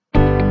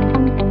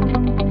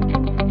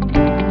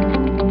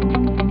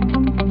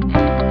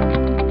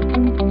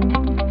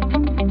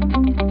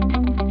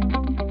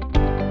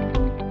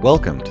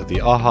Welcome to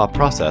the AHA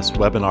Process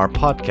webinar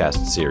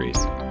podcast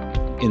series.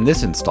 In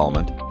this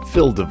installment,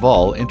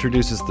 DeVol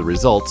introduces the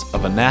results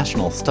of a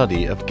national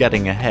study of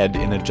getting ahead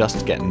in a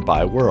Just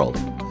Gettin-By-World.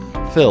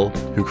 Phil,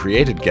 who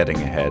created Getting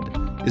Ahead,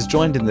 is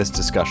joined in this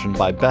discussion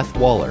by Beth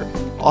Wahler,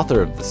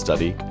 author of the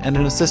study and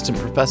an assistant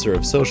professor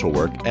of social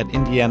work at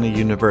Indiana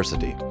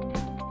University.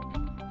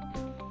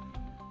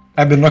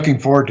 I've been looking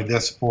forward to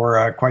this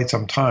for quite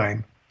some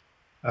time.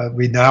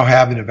 We now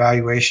have an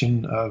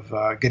evaluation of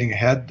Getting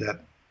Ahead that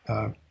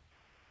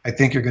I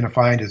think you're going to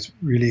find is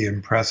really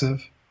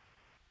impressive.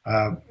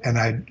 And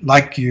I'd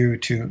like you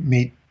to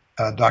meet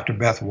Dr.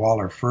 Beth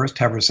Wahler first,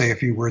 have her say a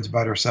few words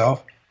about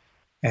herself,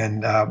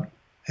 and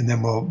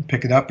then we'll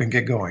pick it up and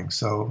get going.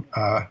 So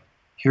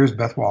here's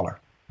Beth Wahler.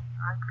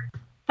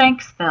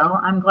 Thanks, Phil.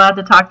 I'm glad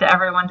to talk to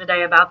everyone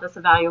today about this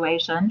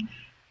evaluation.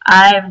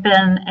 I've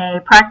been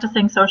a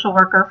practicing social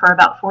worker for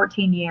about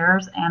 14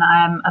 years, and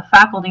I'm a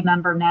faculty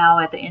member now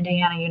at the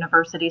Indiana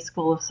University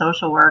School of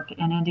Social Work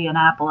in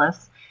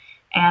Indianapolis,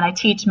 and I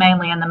teach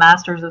mainly in the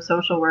Masters of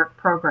Social Work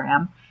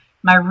program.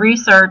 My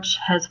research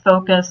has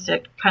focused,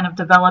 it kind of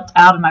developed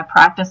out of my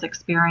practice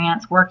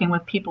experience working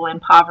with people in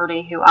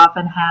poverty who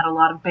often had a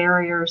lot of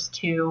barriers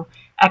to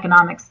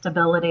economic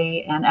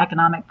stability and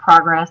economic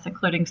progress,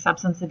 including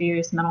substance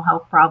abuse, mental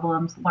health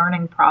problems,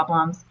 learning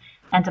problems,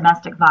 and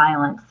domestic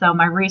violence. So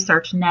my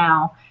research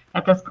now,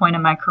 at this point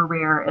in my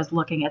career, is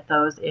looking at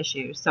those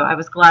issues. So I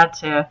was glad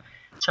to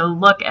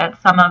look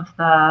at some of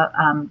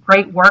the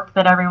great work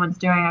that everyone's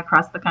doing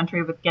across the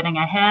country with Getting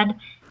Ahead,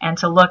 and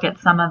to look at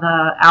some of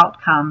the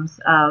outcomes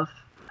of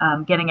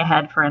Getting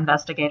Ahead for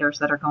investigators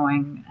that are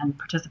going and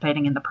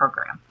participating in the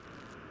program.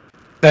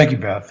 Thank you,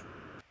 Beth.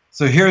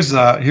 So here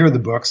are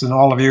the books, and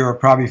all of you are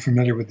probably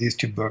familiar with these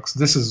two books.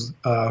 This is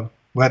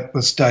what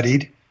was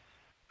studied.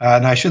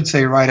 And I should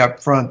say right up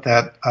front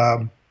that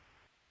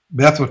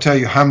Beth will tell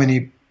you how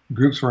many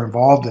groups were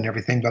involved and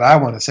everything, but I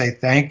want to say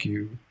thank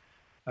you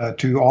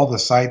to all the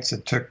sites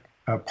that took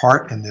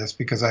part in this,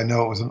 because I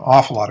know it was an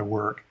awful lot of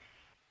work.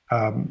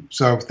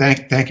 So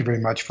thank you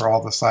very much for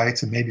all the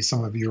sites, and maybe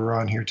some of you are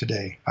on here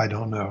today. I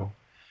don't know.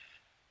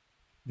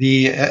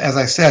 As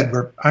I said,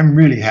 I'm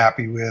really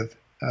happy with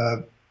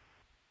the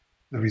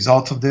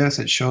results of this.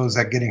 It shows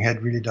that Getting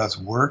Ahead really does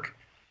work.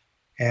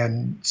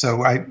 And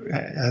so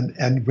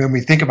and when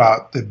we think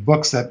about the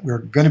books that we're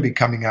going to be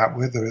coming out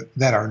with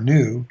that are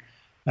new,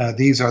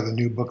 these are the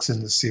new books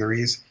in the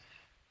series.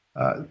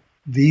 I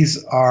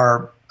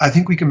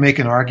think we can make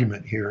an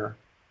argument here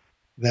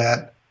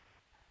that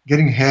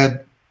Getting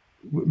Ahead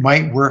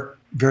might work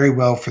very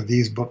well for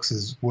these books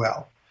as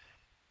well.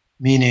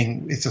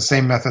 Meaning it's the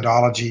same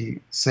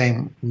methodology,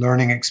 same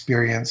learning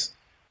experience,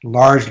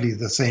 largely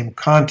the same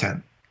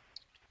content.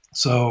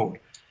 So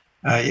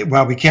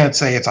while we can't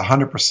say it's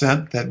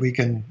 100% that we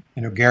can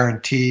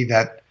guarantee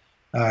that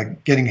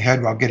Getting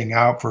Ahead while getting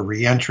out for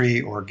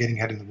reentry or Getting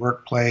Ahead in the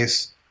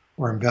workplace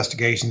or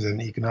investigations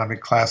in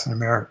economic class in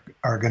America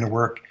are going to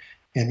work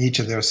in each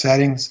of their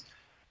settings.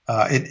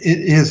 It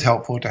is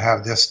helpful to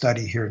have this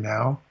study here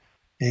now.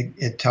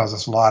 It tells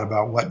us a lot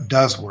about what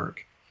does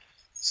work.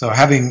 So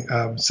having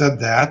said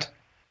that,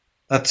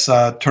 let's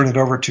turn it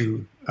over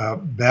to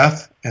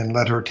Beth and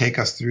let her take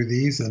us through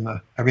these. And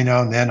every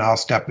now and then I'll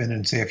step in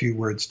and say a few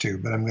words too,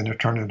 but I'm going to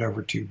turn it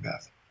over to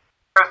Beth.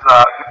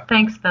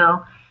 Thanks,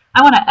 Phil.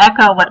 I want to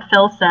echo what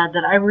Phil said,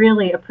 that I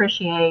really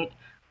appreciate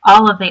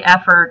all of the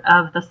effort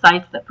of the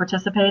sites that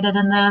participated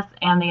in this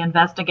and the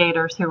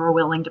investigators who were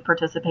willing to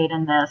participate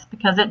in this,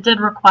 because it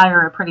did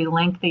require a pretty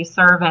lengthy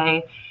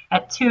survey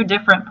at two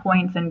different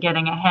points in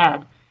Getting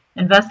Ahead.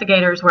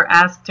 Investigators were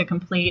asked to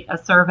complete a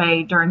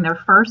survey during their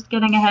first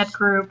Getting Ahead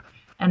group,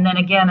 and then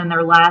again in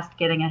their last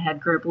Getting Ahead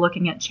group,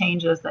 looking at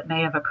changes that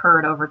may have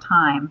occurred over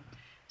time.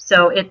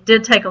 So it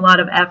did take a lot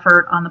of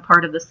effort on the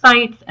part of the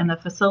sites and the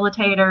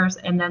facilitators,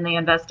 and then the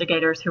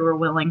investigators who were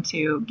willing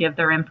to give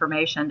their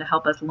information to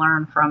help us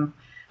learn from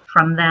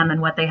them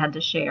and what they had to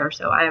share.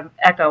 So I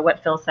echo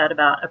what Phil said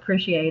about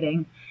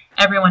appreciating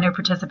everyone who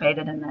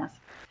participated in this.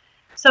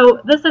 So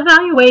this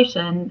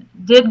evaluation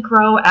did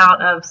grow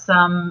out of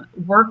some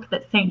work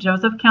that St.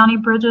 Joseph County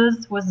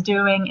Bridges was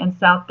doing in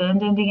South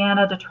Bend,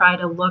 Indiana, to try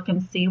to look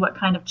and see what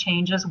kind of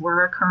changes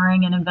were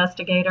occurring in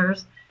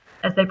investigators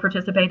as they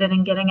participated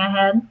in Getting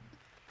Ahead.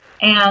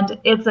 And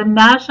it's a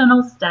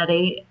national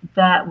study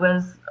that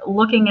was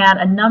looking at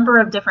a number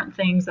of different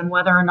things and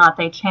whether or not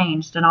they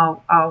changed. And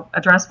I'll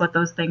address what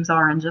those things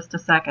are in just a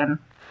second.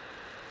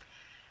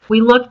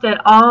 We looked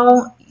at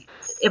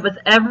it was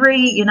every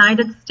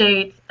United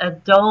States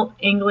adult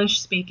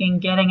English-speaking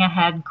Getting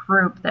Ahead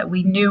group that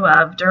we knew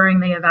of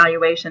during the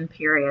evaluation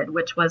period,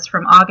 which was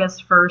from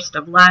August 1st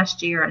of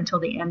last year until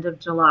the end of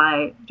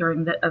July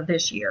of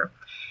this year.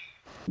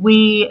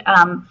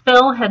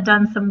 Phil had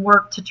done some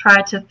work to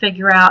try to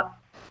figure out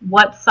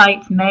what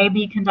sites may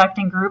be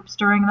conducting groups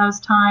during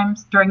those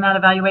times, during that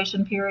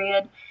evaluation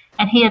period.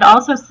 And he had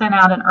also sent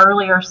out an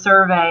earlier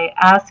survey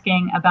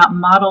asking about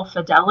model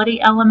fidelity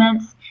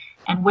elements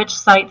and which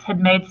sites had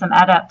made some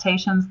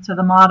adaptations to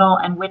the model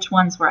and which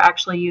ones were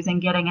actually using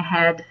Getting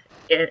Ahead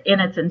it in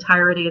its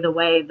entirety the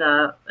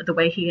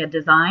way he had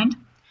designed.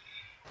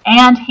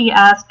 And he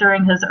asked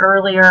during his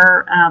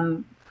earlier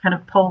kind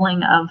of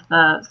polling of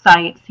the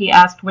sites, he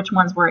asked which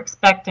ones were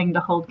expecting to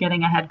hold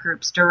getting ahead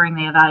groups during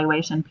the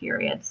evaluation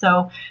period.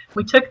 So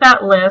we took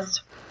that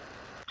list,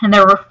 and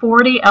there were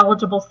 40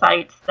 eligible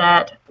sites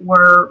that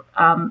were,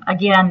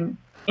 again,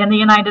 in the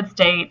United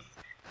States,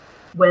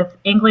 with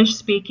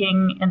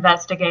English-speaking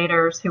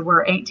investigators who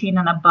were 18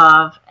 and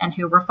above and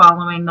who were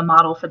following the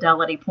model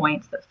fidelity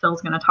points that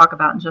Phil's going to talk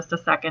about in just a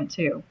second,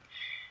 too.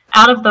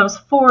 Out of those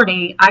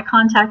 40, I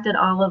contacted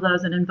all of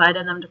those and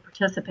invited them to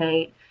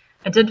participate.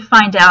 I did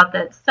find out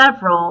that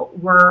several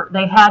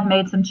they had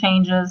made some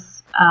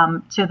changes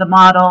to the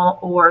model,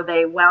 or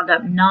they wound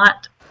up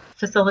not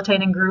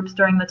facilitating groups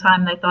during the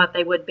time they thought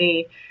they would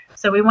be.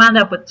 So we wound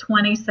up with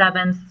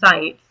 27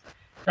 sites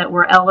that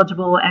were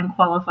eligible and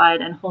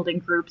qualified and holding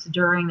groups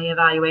during the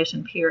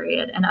evaluation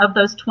period. And of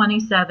those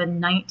 27,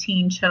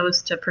 19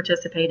 chose to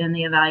participate in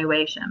the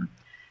evaluation.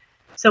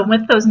 So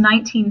with those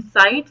 19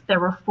 sites, there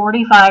were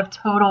 45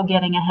 total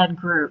getting ahead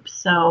groups.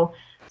 So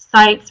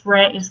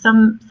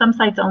some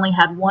sites only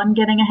had one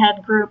getting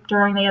ahead group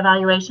during the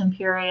evaluation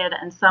period,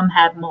 and some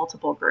had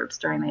multiple groups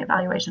during the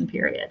evaluation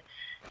period.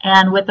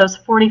 And with those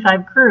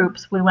 45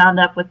 groups, we wound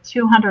up with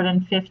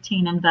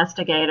 215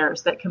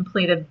 investigators that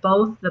completed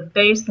both the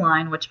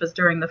baseline, which was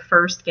during the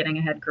first Getting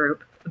Ahead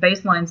group, the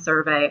baseline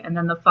survey, and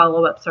then the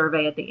follow-up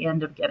survey at the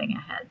end of Getting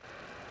Ahead.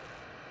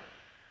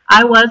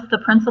 I was the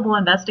principal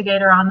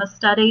investigator on the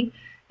study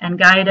and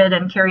guided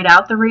and carried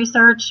out the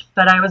research,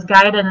 but I was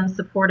guided and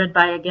supported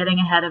by a Getting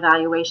Ahead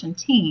evaluation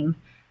team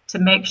to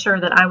make sure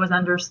that I was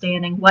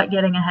understanding what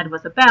Getting Ahead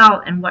was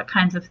about and what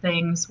kinds of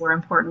things were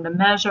important to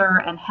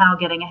measure and how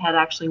Getting Ahead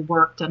actually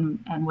worked and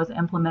was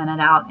implemented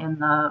out in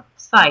the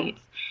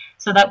sites.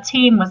 So that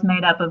team was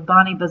made up of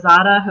Bonnie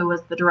Bezada, who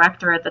was the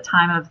director at the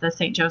time of the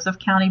St. Joseph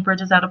County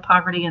Bridges Out of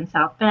Poverty in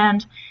South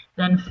Bend,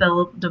 then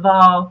Phil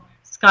DeVol,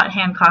 Scott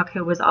Hancock,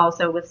 who was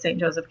also with St.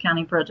 Joseph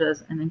County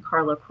Bridges, and then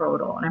Carla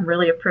Crodel. And I'm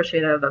really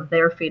appreciative of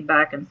their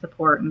feedback and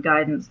support and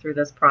guidance through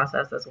this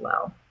process as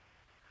well.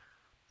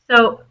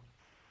 So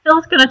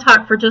Phil's going to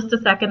talk for just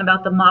a second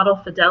about the model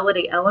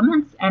fidelity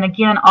elements. And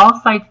again, all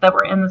sites that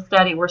were in the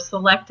study were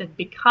selected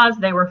because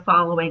they were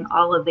following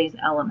all of these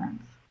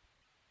elements.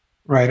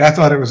 Right. I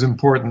thought it was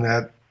important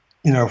that,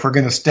 if we're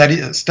going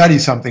to study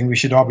something, we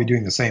should all be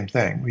doing the same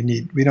thing.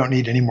 We don't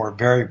need any more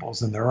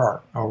variables than there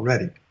are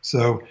already.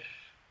 So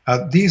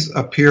these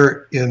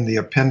appear in the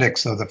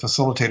appendix of the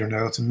facilitator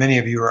notes, and many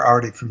of you are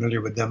already familiar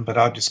with them, but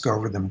I'll just go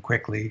over them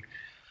quickly.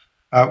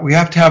 We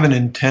have to have an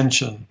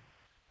intention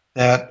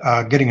that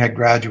Getting Ahead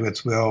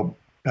graduates will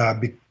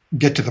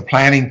get to the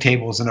planning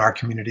tables in our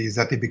communities,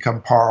 that they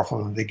become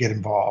powerful and they get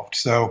involved.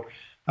 So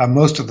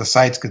most of the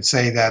sites could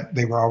say that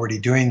they were already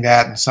doing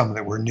that, and some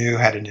that were new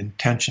had an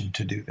intention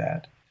to do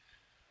that.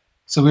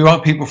 So we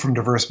want people from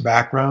diverse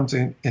backgrounds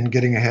in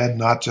Getting Ahead,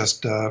 not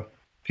just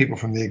people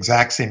from the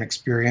exact same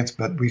experience,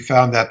 but we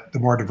found that the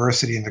more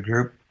diversity in the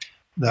group,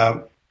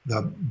 the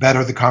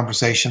better the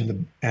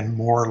conversation and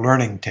more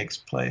learning takes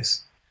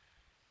place.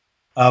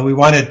 We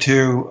wanted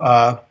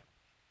to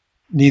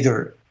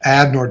neither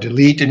add nor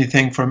delete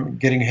anything from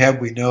Getting Ahead.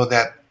 We know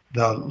that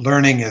the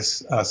learning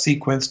is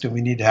sequenced, and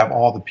we need to have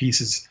all the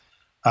pieces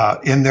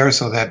in there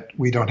so that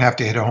we don't have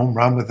to hit a home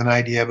run with an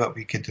idea, but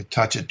we get to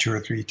touch it 2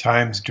 or 3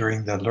 times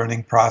during the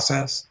learning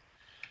process.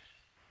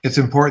 It's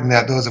important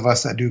that those of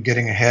us that do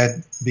Getting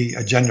Ahead be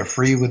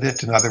agenda-free with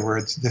it. In other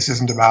words, this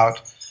isn't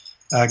about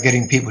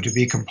getting people to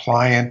be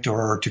compliant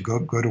or to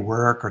go to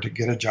work or to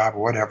get a job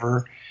or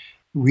whatever.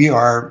 We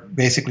are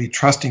basically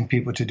trusting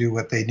people to do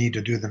what they need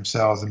to do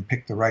themselves and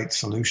pick the right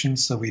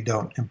solutions, so we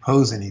don't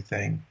impose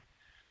anything.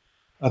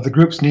 The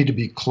groups need to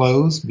be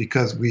closed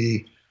because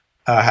we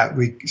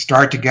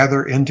start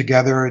together, end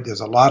together. There's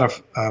a lot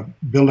of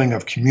building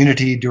of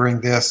community during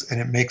this,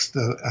 and it makes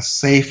a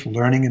safe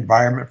learning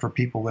environment for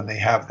people when they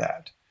have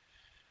that.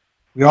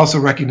 We also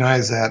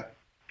recognize that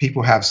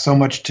people have so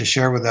much to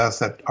share with us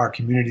that our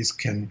communities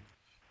can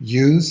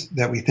use,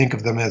 that we think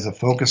of them as a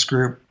focus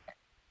group,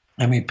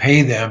 and we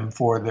pay them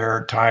for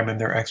their time and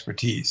their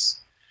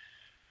expertise.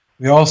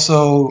 We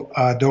also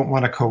don't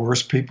want to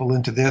coerce people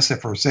into this.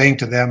 If we're saying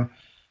to them,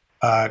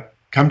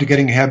 come to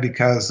Getting Ahead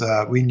because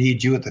we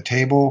need you at the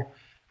table,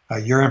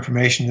 your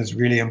information is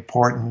really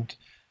important,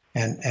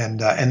 and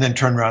then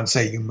turn around and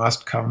say you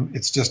must come,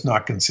 it's just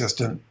not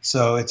consistent.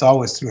 So it's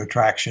always through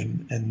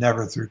attraction and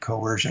never through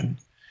coercion.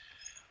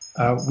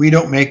 We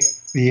don't make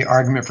the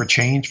argument for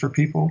change for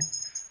people.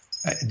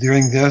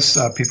 During this,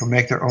 people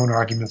make their own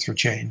arguments for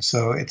change.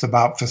 So it's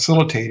about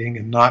facilitating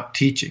and not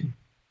teaching.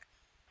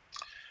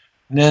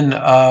 And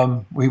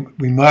then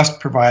we must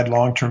provide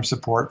long-term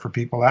support for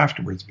people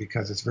afterwards,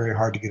 because it's very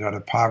hard to get out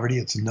of poverty.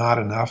 It's not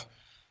enough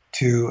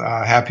to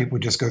have people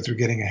just go through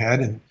Getting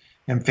Ahead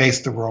and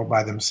face the world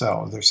by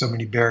themselves. There's so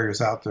many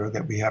barriers out there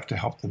that we have to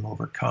help them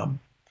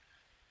overcome.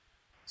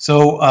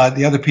 So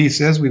the other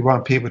piece is we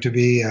want people to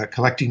be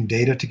collecting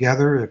data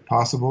together if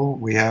possible.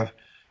 We have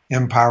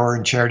Empower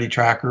and Charity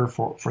Tracker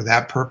for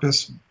that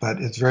purpose,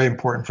 but it's very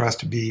important for us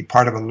to be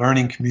part of a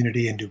learning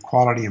community and do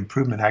quality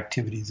improvement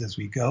activities as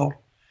we go.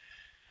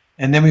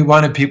 And then we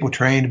wanted people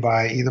trained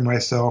by either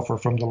myself or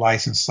from the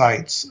licensed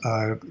sites.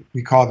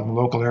 We call them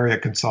local area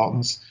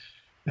consultants.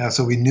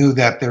 So we knew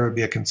that there would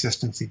be a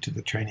consistency to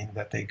the training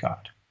that they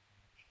got.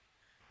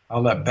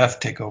 I'll let Beth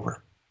take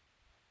over.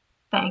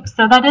 Thanks.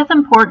 So that is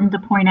important to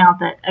point out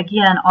that,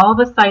 again, all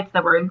the sites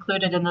that were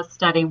included in this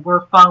study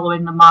were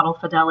following the model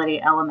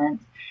fidelity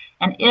elements.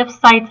 And if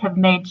sites have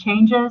made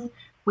changes,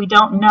 we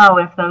don't know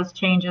if those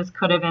changes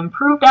could have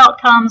improved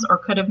outcomes or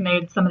could have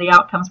made some of the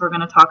outcomes we're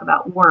going to talk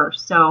about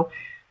worse. So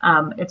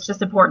it's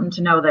just important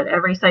to know that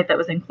every site that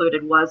was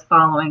included was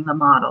following the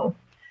model.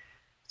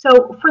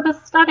 So for the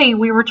study,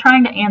 we were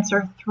trying to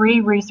answer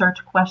 3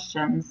 research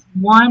questions.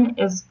 One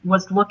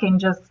was looking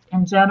just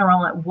in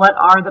general at what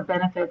are the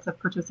benefits of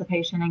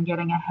participation in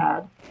getting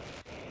ahead.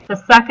 The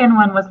second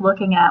one was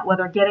looking at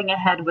whether getting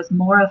ahead was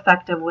more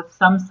effective with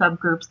some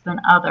subgroups than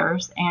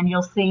others. And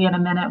you'll see in a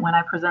minute when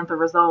I present the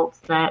results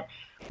that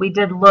we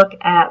did look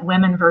at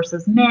women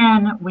versus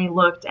men. We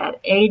looked at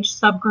age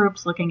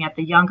subgroups, looking at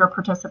the younger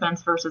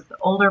participants versus the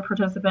older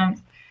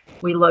participants.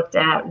 We looked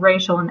at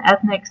racial and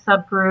ethnic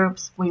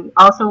subgroups. We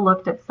also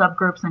looked at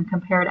subgroups and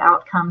compared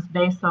outcomes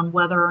based on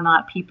whether or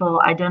not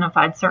people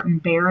identified certain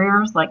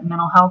barriers like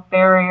mental health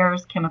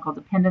barriers, chemical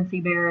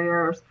dependency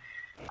barriers,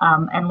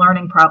 and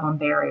learning problem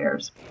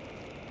barriers.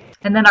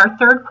 And then our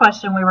third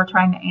question we were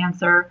trying to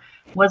answer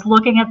was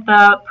looking at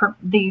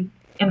the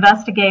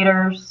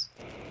investigators'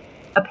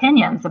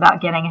 opinions about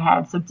getting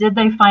ahead. So did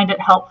they find it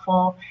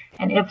helpful?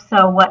 And if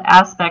so, what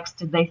aspects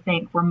did they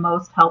think were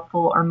most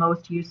helpful or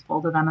most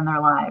useful to them in their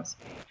lives?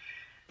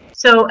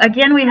 So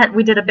again,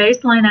 we did a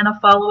baseline and a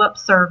follow-up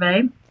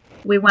survey.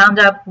 We wound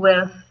up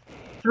with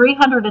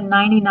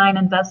 399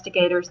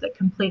 investigators that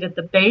completed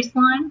the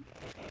baseline,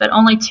 but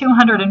only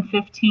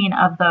 215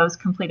 of those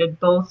completed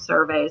both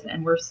surveys,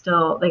 and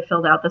they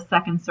filled out the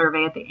second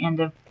survey at the end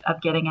of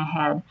getting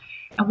ahead.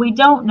 And we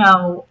don't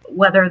know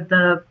whether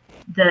the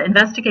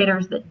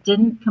investigators that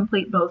didn't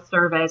complete both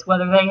surveys,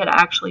 whether they had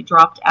actually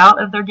dropped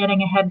out of their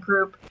Getting Ahead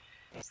group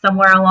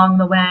somewhere along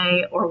the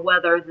way, or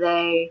whether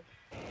they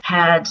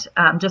had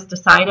just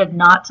decided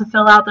not to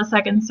fill out the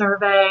second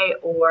survey,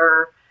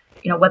 or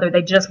whether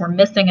they just were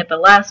missing at the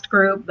last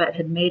group but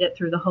had made it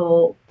through the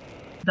whole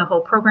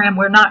program.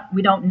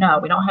 We don't know.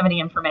 We don't have any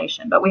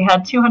information, but we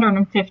had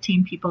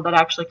 215 people that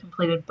actually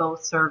completed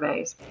both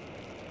surveys.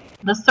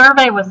 The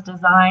survey was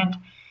designed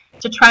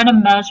to try to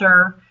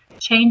measure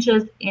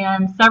changes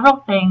in several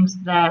things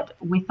that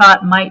we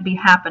thought might be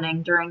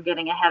happening during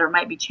getting ahead or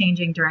might be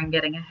changing during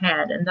getting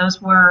ahead. And those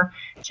were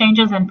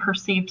changes in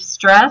perceived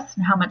stress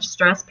and how much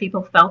stress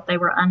people felt they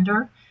were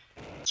under,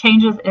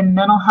 changes in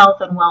mental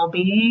health and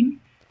well-being,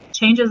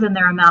 changes in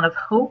their amount of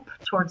hope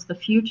towards the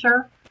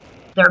future,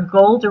 their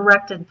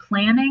goal-directed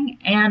planning,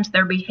 and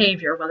their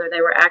behavior, whether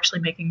they were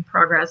actually making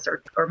progress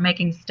or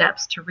making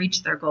steps to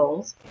reach their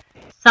goals.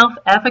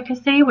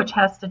 Self-efficacy, which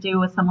has to do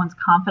with someone's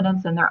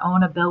confidence in their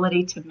own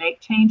ability to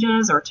make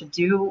changes or to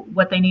do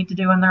what they need to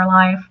do in their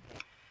life.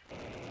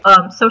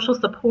 Social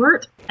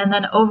support, and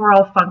then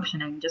overall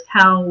functioning, just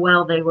how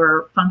well they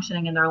were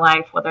functioning in their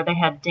life, whether they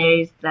had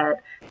days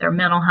that their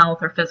mental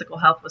health or physical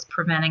health was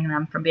preventing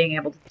them from being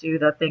able to do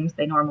the things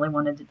they normally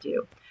wanted to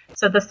do.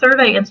 So the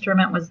survey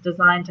instrument was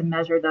designed to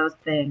measure those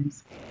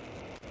things.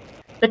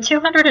 The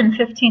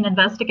 215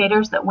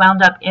 investigators that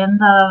wound up in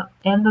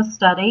the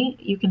study,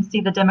 you can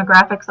see the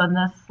demographics on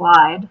this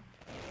slide.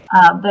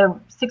 The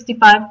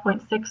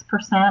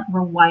 65.6%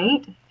 were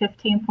white,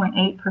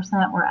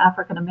 15.8% were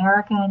African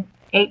American,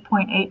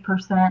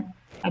 8.8%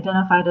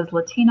 identified as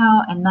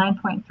Latino, and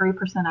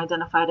 9.3%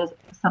 identified as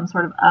some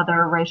sort of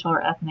other racial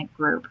or ethnic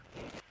group.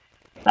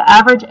 The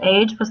average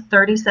age was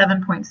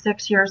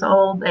 37.6 years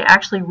old. They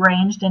actually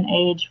ranged in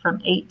age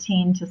from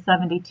 18 to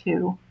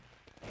 72.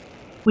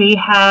 We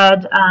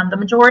had the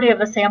majority of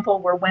the sample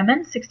were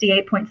women,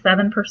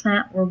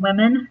 68.7% were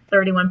women,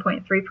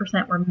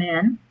 31.3% were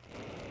men.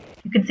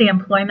 You can see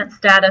employment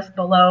status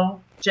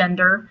below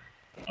gender,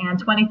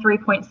 and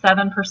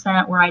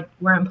 23.7%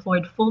 were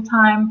employed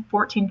full-time,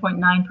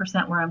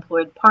 14.9% were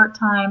employed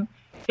part-time,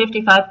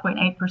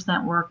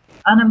 55.8% were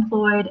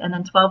unemployed, and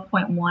then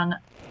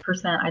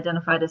 12.1%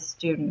 identified as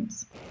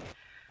students.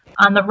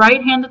 On the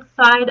right-hand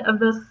side of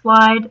this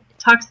slide, it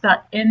talks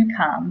about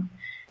income,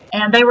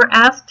 and they were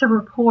asked to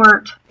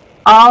report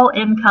all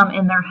income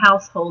in their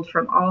household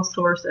from all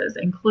sources,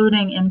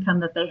 including income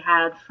that they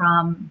had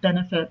from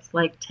benefits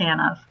like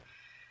TANF.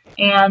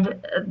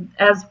 And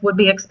as would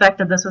be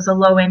expected, this was a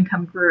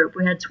low-income group.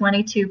 We had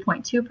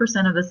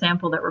 22.2% of the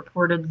sample that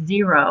reported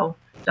 $0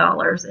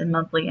 in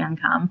monthly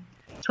income.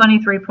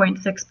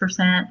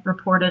 23.6%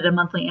 reported a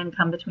monthly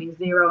income between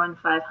 0 and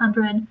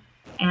 500,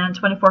 and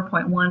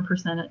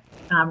 24.1%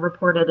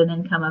 reported an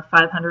income of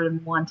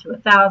 501 to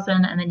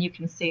 1,000. And then you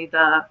can see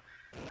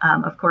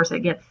of course, it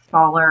gets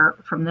smaller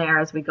from there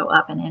as we go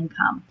up in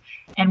income.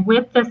 And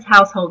with this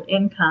household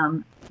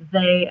income,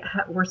 they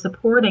were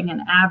supporting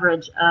an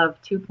average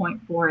of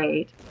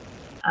 2.48.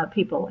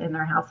 people in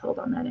their household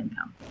on that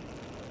income.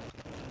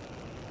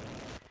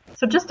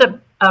 So just a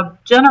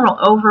general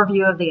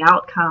overview of the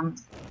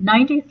outcomes.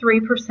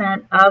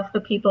 93% of the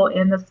people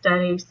in the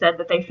study said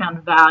that they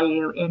found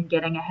value in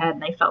getting ahead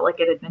and they felt like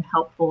it had been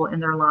helpful in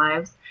their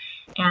lives.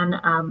 And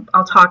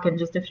I'll talk in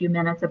just a few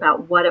minutes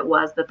about what it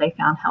was that they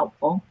found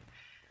helpful.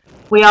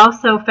 We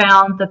also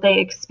found that they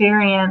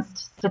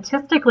experienced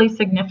statistically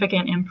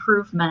significant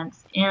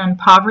improvements in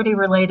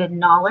poverty-related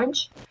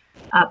knowledge,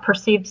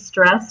 perceived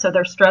stress, so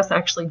their stress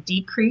actually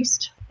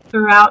decreased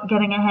throughout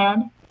getting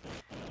ahead.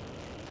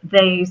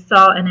 They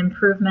saw an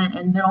improvement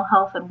in mental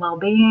health and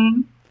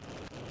well-being,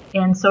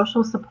 in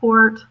social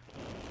support,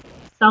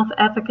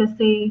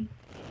 self-efficacy,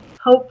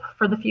 hope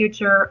for the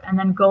future, and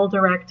then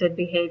goal-directed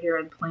behavior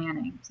and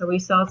planning. So we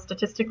saw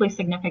statistically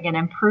significant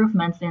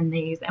improvements in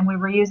these, and we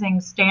were using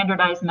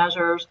standardized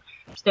measures,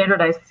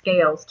 standardized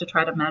scales to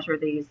try to measure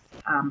these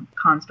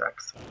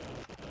constructs.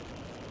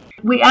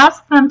 We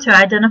asked them to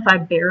identify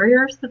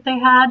barriers that they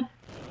had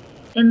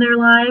in their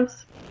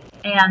lives,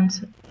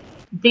 and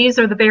these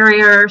are the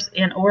barriers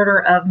in order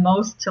of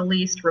most to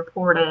least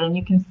reported. And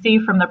you can see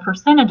from the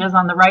percentages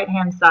on the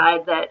right-hand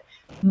side that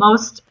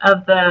most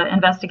of the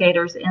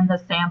investigators in the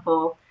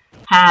sample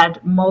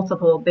had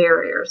multiple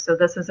barriers. So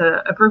this is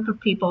a group of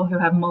people who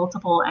have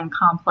multiple and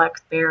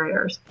complex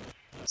barriers.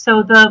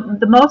 So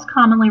the most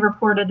commonly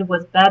reported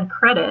was bad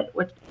credit,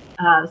 which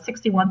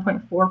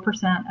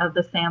 61.4% of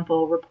the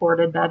sample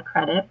reported bad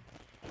credit.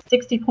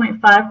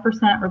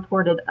 60.5%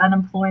 reported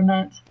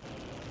unemployment.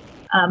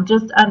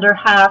 Just under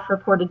half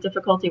reported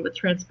difficulty with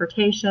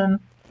transportation.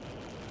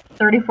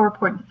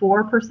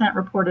 34.4%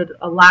 reported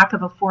a lack of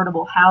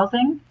affordable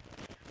housing.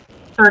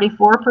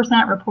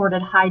 34%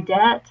 reported high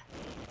debt.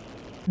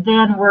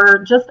 Then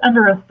just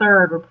under a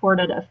third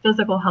reported a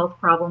physical health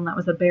problem that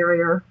was a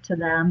barrier to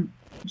them.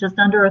 Just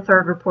under a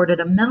third reported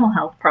a mental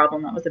health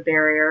problem that was a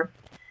barrier.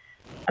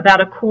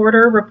 About a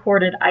quarter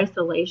reported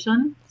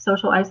isolation,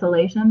 social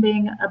isolation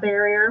being a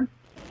barrier.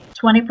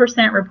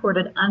 20%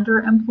 reported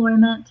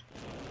underemployment.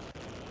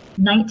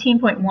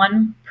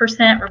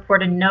 19.1%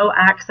 reported no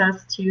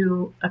access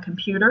to a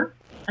computer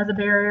as a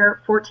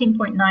barrier.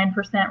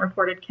 14.9%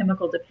 reported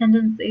chemical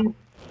dependency.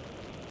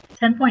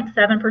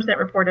 10.7%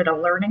 reported a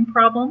learning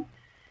problem.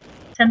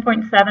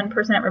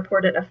 10.7%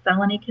 reported a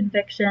felony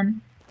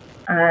conviction.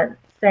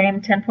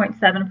 Same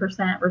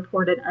 10.7%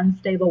 reported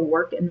unstable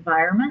work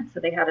environment, so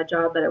they had a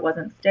job but it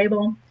wasn't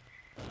stable.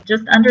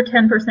 Just under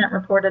 10%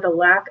 reported a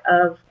lack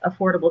of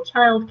affordable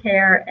child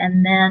care,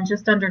 and then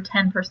just under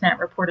 10%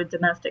 reported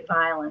domestic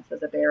violence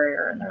as a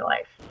barrier in their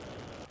life.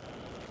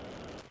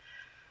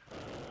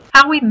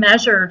 How we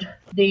measured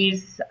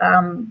these,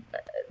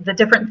 the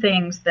different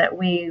things that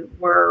we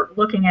were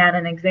looking at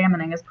and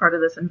examining as part of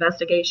this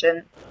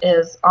investigation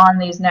is on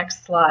these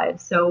next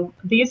slides. So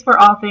these were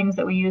all things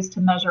that we used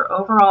to measure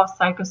overall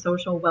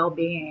psychosocial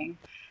well-being.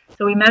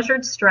 So we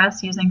measured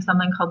stress using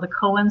something called the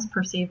Cohen's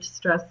Perceived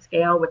Stress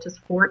Scale, which is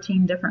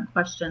 14 different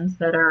questions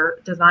that are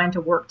designed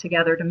to work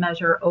together to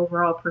measure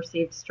overall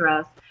perceived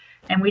stress.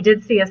 And we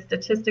did see a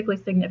statistically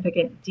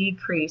significant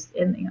decrease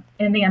in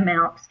the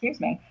amount,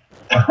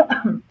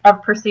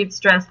 of perceived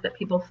stress that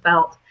people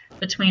felt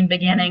between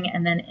beginning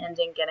and then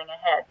ending getting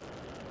ahead.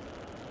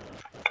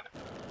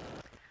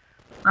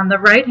 On the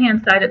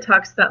right-hand side, it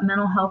talks about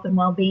mental health and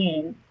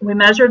well-being. We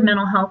measured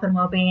mental health and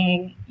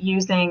well-being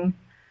using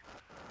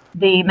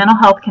the Mental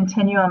Health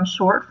Continuum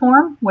short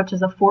form, which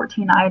is a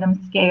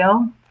 14-item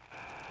scale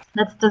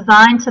that's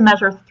designed to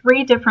measure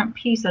 3 different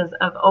pieces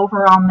of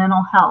overall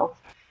mental health.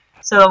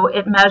 So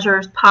it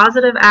measures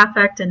positive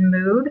affect and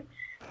mood,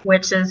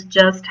 which is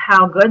just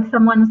how good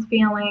someone's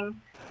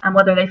feeling and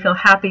whether they feel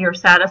happy or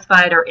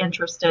satisfied or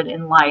interested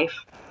in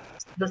life.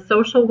 The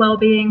social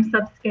well-being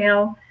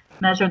subscale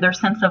measured their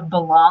sense of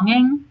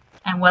belonging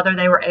and whether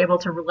they were able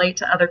to relate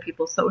to other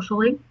people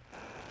socially.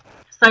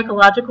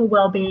 Psychological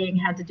well-being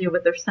had to do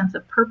with their sense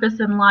of purpose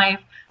in life,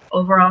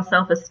 overall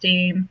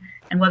self-esteem,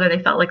 and whether they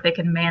felt like they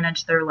could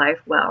manage their life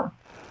well.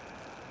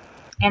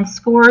 And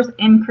scores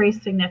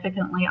increased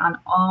significantly on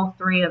all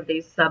 3 of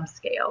these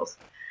subscales.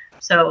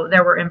 So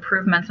there were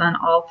improvements on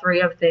all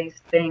 3 of these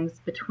things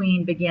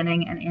between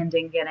beginning and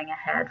ending getting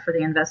ahead for the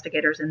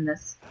investigators in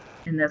this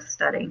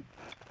study.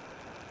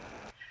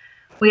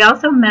 We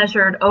also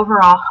measured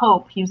overall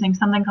hope using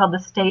something called the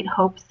State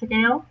Hope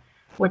Scale,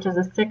 which is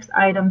a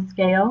 6-item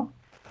scale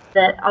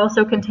that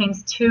also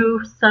contains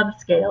 2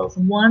 subscales.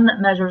 One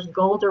that measures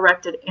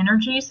goal-directed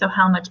energy, so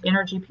how much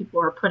energy people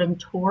are putting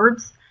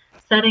towards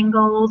setting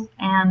goals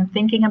and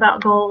thinking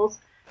about goals.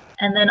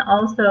 And then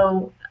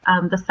also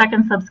the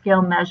second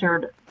subscale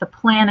measured the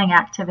planning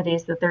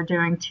activities that they're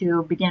doing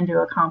to begin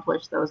to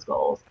accomplish those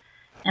goals.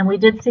 And we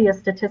did see a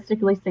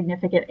statistically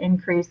significant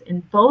increase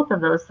in both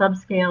of those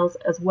subscales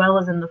as well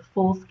as in the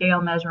full scale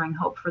measuring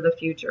hope for the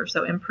future.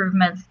 So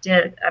improvements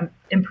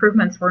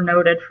were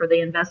noted for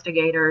the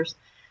investigators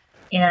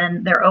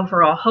in their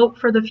overall hope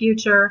for the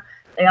future.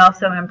 They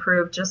also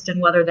improved just in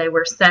whether they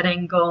were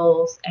setting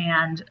goals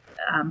and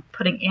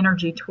putting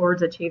energy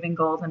towards achieving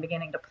goals and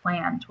beginning to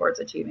plan towards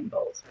achieving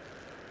goals.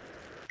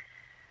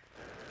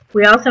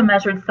 We also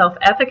measured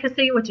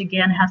self-efficacy, which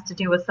again has to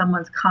do with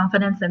someone's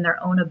confidence in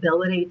their own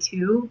ability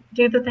to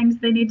do the things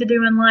they need to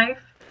do in life.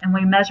 And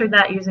we measured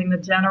that using the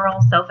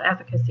general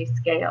self-efficacy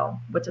scale,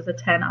 which is a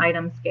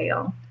 10-item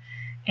scale.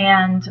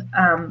 And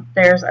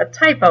there's a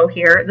typo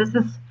here.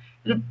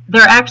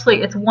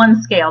 It's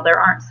one scale. There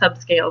aren't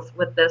subscales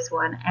with this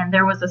one. And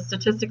there was a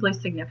statistically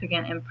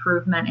significant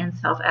improvement in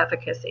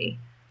self-efficacy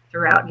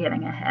throughout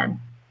Getting Ahead.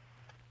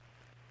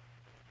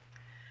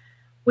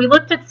 We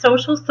looked at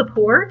social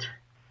support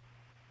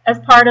as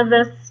part of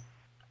this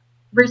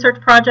research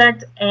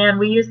project, and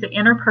we used the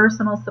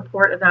interpersonal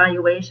support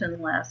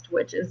evaluation list,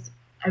 which is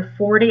a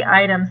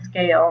 40-item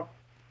scale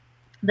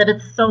that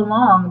it's so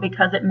long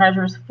because it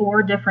measures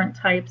 4 different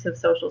types of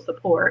social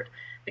support,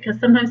 because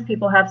sometimes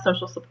people have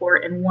social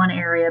support in one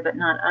area but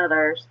not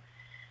others.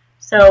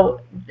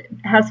 So it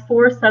has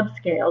 4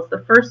 subscales.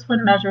 The first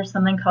one measures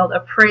something called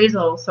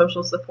appraisal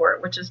social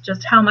support, which is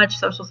just how much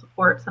social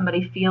support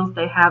somebody feels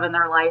they have in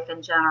their life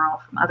in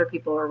general from other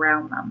people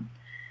around them.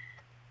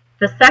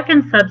 The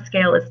second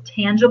subscale is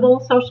tangible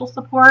social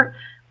support,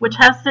 which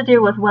has to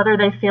do with whether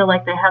they feel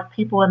like they have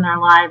people in their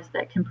lives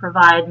that can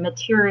provide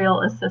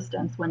material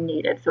assistance when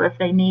needed. So if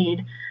they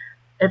need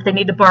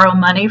to borrow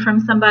money from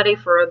somebody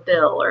for a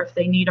bill, or if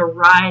they need a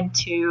ride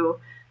to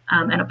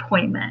an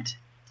appointment,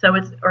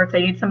 or if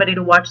they need somebody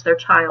to watch their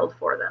child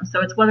for them.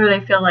 So it's whether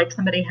they feel like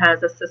somebody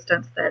has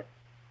assistance that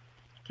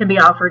can be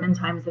offered in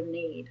times of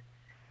need.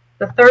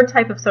 The third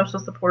type of social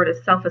support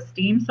is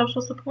self-esteem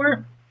social support.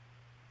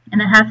 And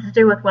it has to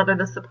do with whether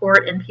the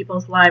support in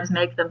people's lives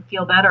make them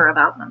feel better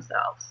about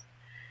themselves.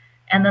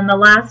 And then the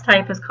last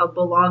type is called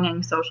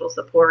belonging social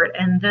support.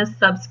 And this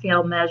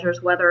subscale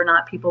measures whether or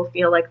not people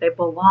feel like they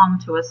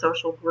belong to a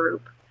social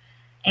group.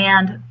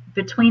 And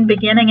between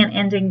beginning and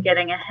ending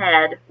Getting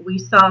Ahead, we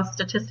saw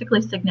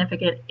statistically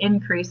significant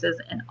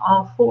increases in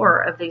all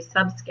 4 of these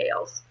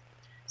subscales.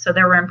 So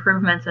there were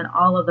improvements in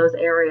all of those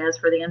areas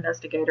for the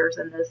investigators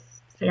in this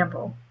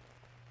sample.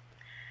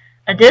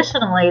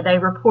 Additionally, they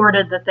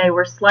reported that they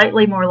were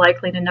slightly more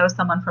likely to know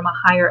someone from a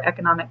higher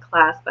economic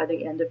class by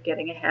the end of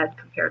Getting Ahead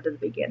compared to the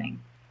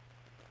beginning.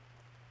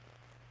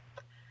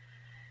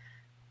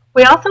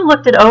 We also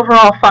looked at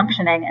overall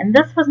functioning, and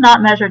this was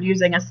not measured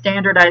using a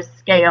standardized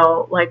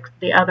scale like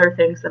the other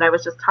things that I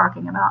was just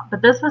talking about,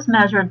 but this was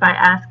measured by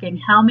asking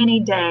how many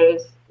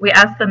days. We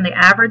asked them the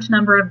average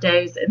number of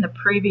days in the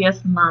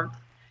previous month.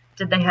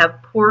 Did they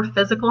have poor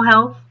physical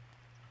health?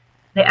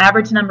 The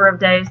average number of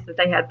days that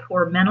they had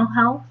poor mental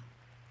health?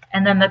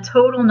 And then the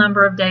total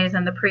number of days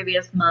in the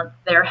previous month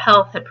their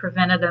health had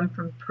prevented them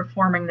from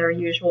performing their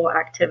usual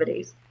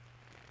activities.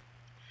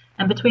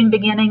 And between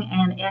beginning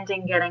and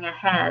ending Getting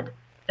Ahead,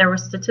 there were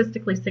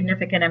statistically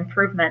significant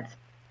improvements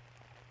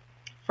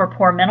for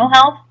poor mental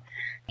health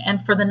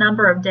and for the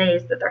number of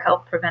days that their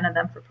health prevented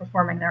them from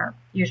performing their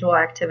usual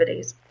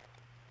activities.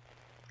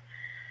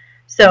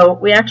 So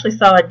we actually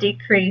saw a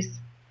decrease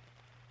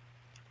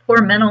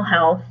poor mental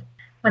health.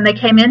 When they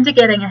came into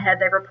Getting Ahead,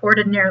 they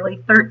reported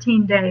nearly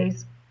 13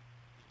 days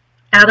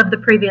out of the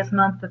previous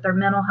month that their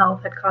mental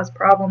health had caused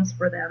problems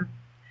for them.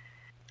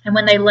 And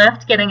when they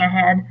left Getting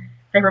Ahead,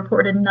 they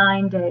reported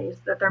 9 days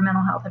that their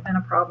mental health had been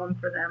a problem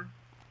for them.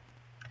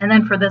 And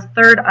then for this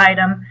third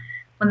item,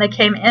 when they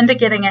came into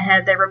Getting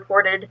Ahead, they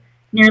reported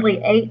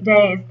nearly 8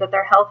 days that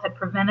their health had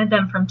prevented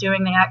them from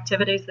doing the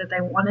activities that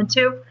they wanted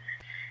to.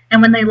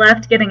 And when they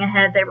left Getting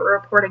Ahead, they were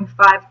reporting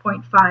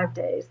 5.5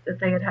 days that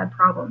they had had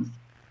problems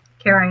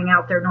carrying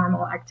out their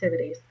normal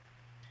activities.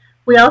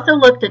 We also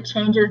looked at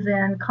changes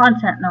in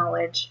content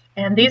knowledge,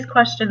 and these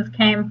questions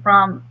came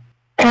from,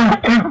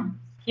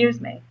 excuse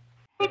me.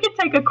 We could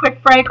take a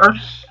quick break, or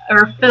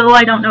Phil,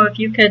 I don't know if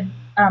you could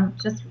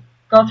just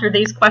go through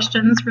these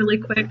questions really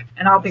quick,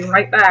 and I'll be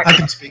right back. I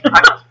can speak.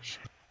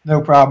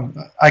 No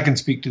problem. I can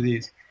speak to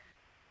these.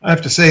 I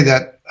have to say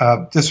that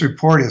this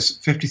report is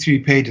 53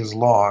 pages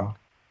long,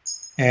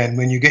 and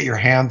when you get your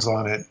hands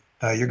on it,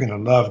 you're going to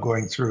love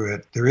going through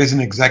it. There is an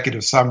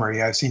executive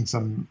summary. I've seen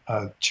some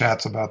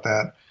chats about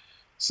that.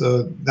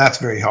 So that's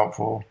very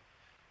helpful.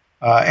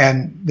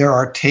 And there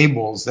are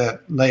tables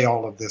that lay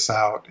all of this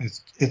out.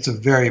 It's a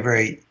very,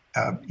 very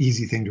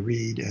easy thing to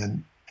read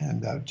and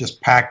just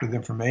packed with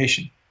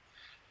information.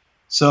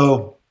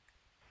 So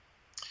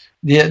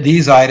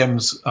these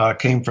items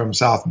came from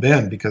South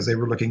Bend because they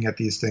were looking at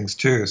these things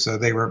too. So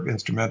they were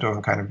instrumental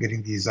in kind of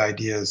getting these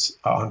ideas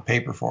on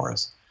paper for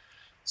us.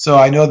 So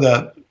I know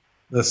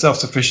the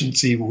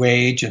self-sufficiency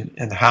wage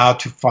and how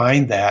to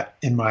find that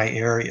in my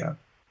area.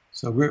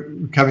 So we're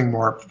becoming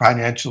more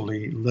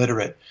financially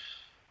literate.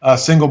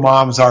 Single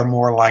moms are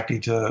more likely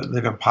to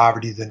live in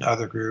poverty than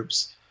other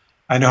groups.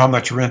 I know how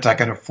much rent I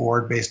can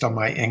afford based on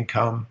my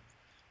income.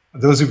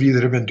 Those of you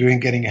that have been doing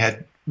Getting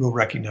Ahead will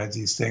recognize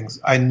these things.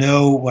 I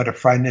know what a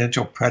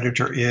financial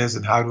predator is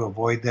and how to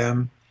avoid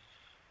them.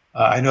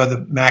 I know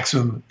the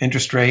maximum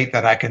interest rate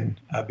that I can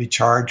be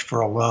charged for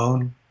a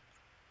loan.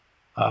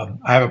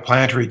 I have a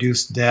plan to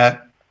reduce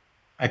debt.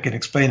 I can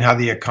explain how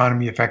the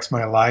economy affects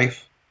my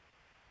life.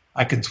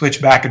 I can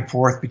switch back and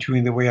forth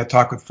between the way I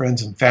talk with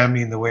friends and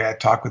family and the way I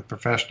talk with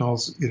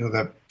professionals. You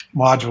know,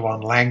 module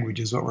on language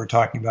is what we're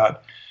talking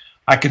about.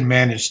 I can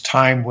manage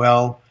time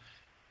well,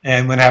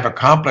 and when I have a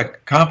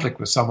conflict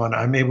with someone,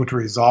 I'm able to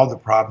resolve the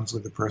problems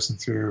with the person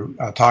through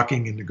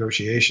talking and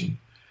negotiation.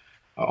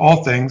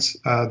 All things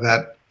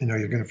that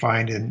you're going to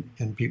find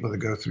in people that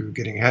go through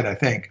Getting Ahead, I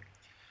think.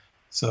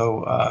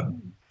 So,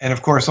 and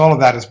of course, all of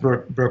that is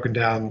broken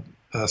down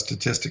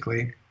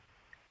statistically.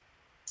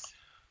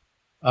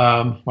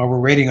 While we're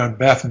waiting on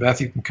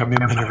Beth, you can come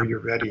in whenever you're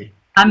ready.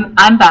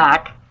 I'm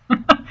back.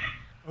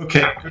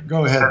 Okay,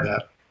 go ahead,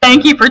 Beth.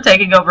 Thank you for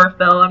taking over,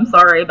 Phil. I'm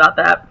sorry about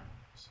that.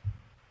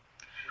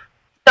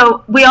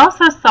 So we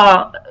also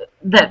saw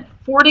that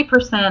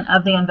 40%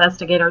 of the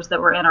investigators that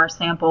were in our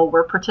sample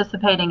were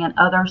participating in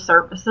other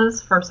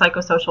services for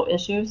psychosocial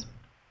issues.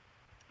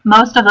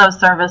 Most of those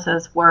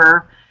services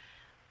were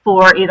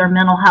for either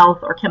mental health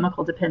or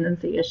chemical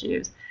dependency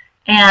issues.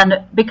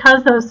 And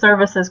because those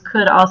services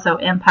could also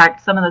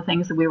impact some of the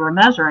things that we were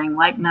measuring,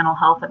 like mental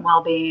health and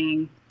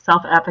well-being,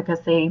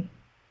 self-efficacy,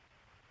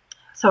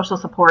 social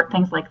support,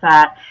 things like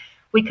that,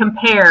 we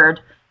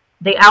compared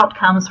the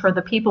outcomes for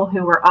the people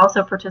who were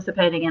also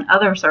participating in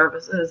other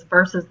services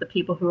versus the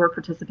people who were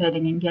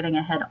participating in Getting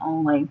Ahead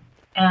only.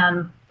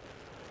 And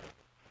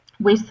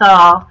we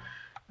saw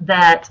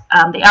that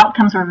the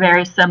outcomes were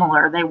very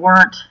similar. They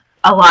weren't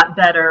a lot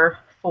better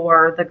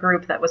for the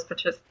group that was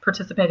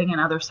participating in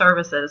other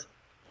services,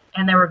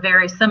 and they were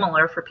very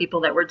similar for people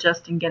that were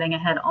just in Getting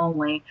Ahead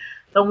only.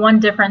 The one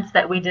difference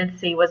that we did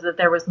see was that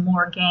there was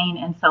more gain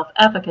in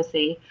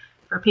self-efficacy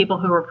for people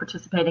who were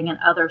participating in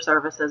other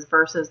services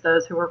versus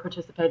those who were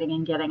participating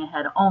in Getting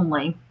Ahead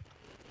only.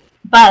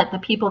 But the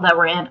people that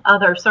were in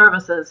other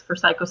services for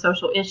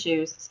psychosocial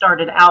issues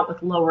started out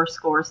with lower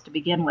scores to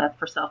begin with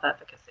for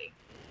self-efficacy.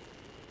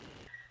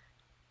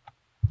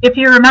 If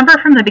you remember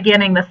from the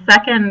beginning, the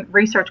second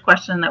research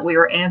question that we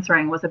were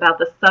answering was about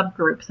the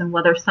subgroups and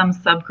whether some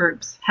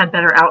subgroups had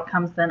better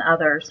outcomes than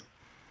others.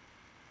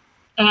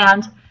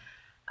 And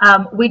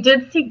we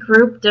did see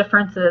group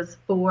differences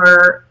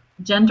for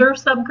gender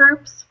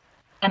subgroups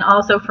and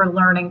also for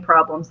learning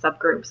problem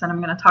subgroups. And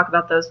I'm going to talk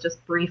about those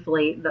just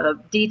briefly. The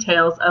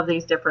details of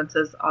these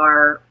differences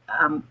are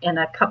in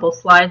a couple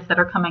slides that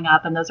are coming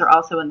up, and those are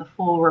also in the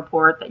full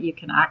report that you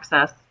can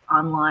access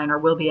online or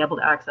will be able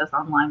to access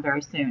online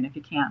very soon if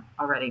you can't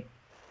already.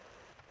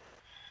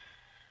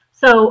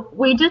 So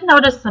we did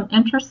notice some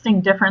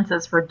interesting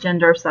differences for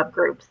gender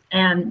subgroups,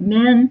 and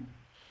men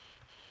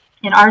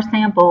in our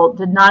sample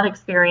did not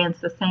experience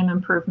the same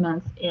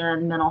improvements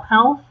in mental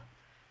health,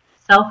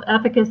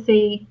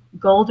 self-efficacy,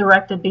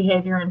 goal-directed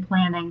behavior and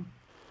planning,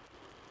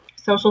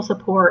 social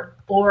support,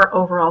 or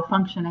overall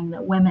functioning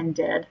that women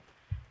did.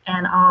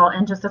 And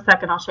in just a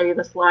second, I'll show you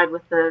the slide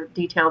with the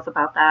details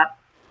about that.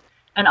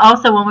 And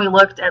also, when we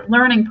looked at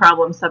learning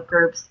problem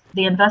subgroups,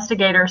 the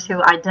investigators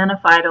who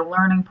identified a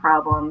learning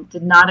problem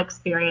did not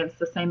experience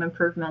the same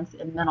improvements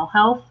in mental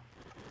health,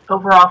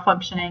 overall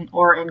functioning,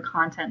 or in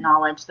content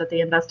knowledge that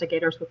the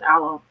investigators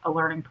without a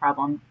learning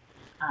problem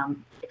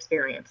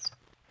experienced.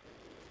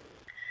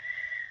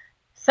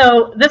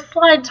 So this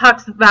slide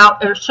talks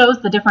about, or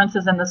shows the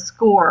differences in the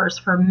scores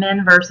for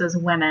men versus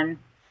women.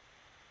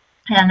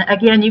 And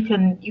again, you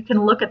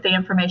can look at the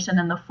information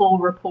in the full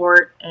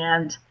report,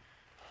 and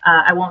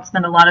I won't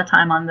spend a lot of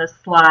time on this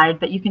slide,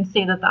 but you can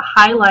see that the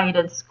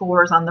highlighted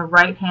scores on the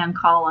right-hand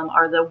column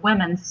are the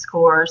women's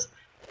scores.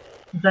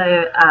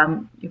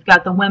 You've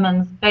got the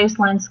women's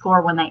baseline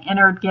score when they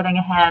entered Getting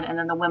Ahead, and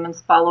then the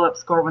women's follow-up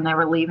score when they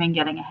were leaving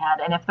Getting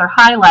Ahead. And if they're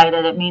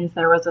highlighted, it means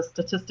there was a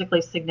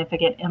statistically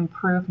significant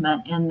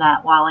improvement in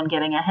that while in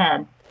Getting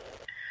Ahead.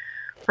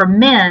 For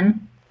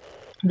men,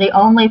 the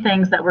only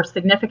things that were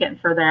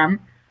significant for them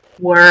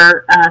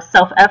were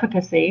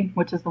self-efficacy,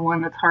 which is the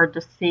one that's hard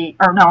to see.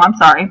 Or no, I'm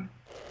sorry.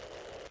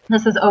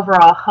 This is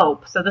overall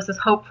hope. So this is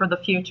hope for the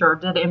future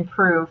did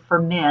improve for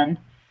men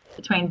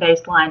between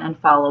baseline and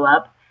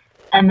follow-up.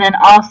 And then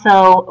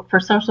also for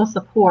social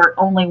support,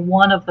 only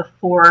one of the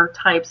 4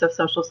 types of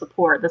social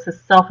support, this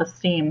is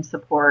self-esteem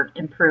support,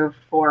 improved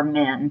for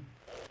men.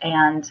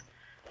 And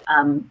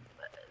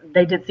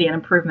they did see an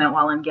improvement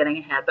while in Getting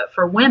Ahead. But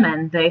for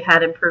women, they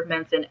had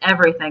improvements in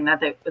everything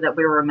that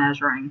we were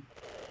measuring.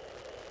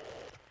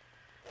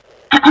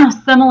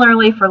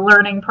 Similarly, for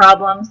learning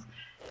problems,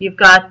 you've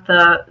got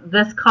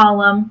this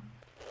column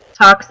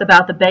talks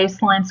about the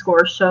baseline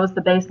score, shows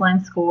the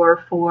baseline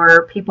score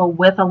for people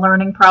with a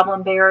learning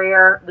problem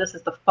barrier. This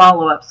is the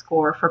follow-up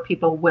score for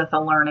people with a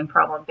learning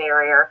problem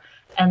barrier.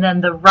 And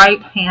then the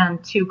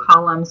right-hand 2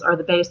 columns are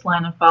the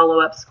baseline and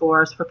follow-up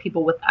scores for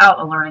people without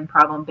a learning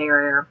problem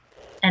barrier.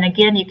 And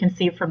again, you can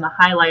see from the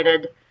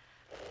highlighted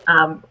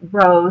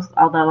rows,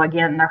 although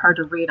again, they're hard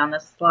to read on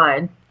this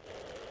slide,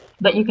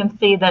 but you can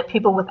see that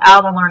people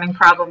without a learning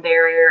problem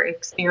barrier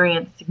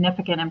experienced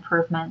significant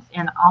improvements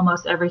in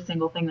almost every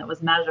single thing that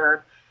was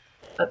measured.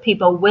 But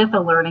people with a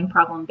learning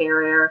problem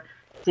barrier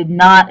did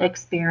not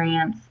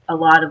experience a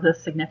lot of the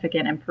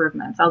significant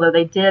improvements, although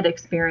they did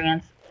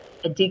experience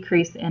a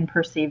decrease in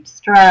perceived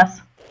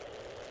stress.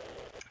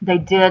 They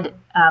did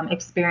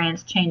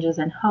experience changes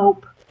in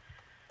hope.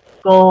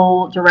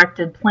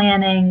 goal-directed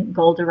planning,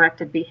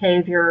 goal-directed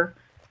behavior,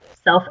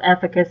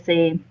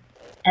 self-efficacy,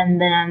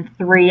 and then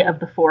 3 of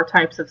the 4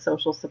 types of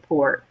social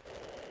support.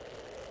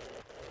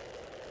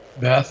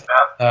 Beth,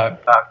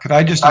 could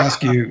I just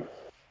ask you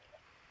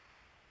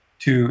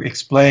to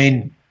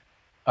explain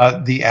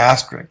the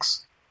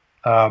asterisks?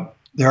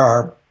 There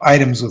are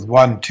items with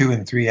 1, 2,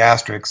 and 3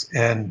 asterisks,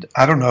 and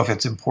I don't know if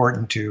it's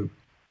important to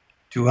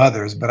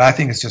others, but I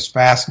think it's just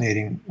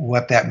fascinating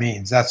what that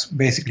means. That's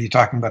basically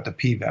talking about the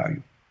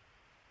p-value.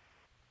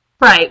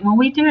 Right. When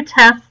we do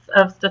tests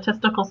of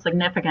statistical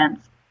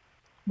significance,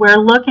 we're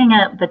looking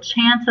at the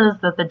chances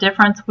that the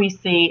difference we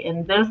see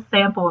in this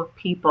sample of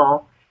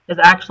people is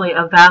actually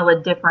a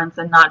valid difference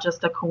and not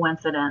just a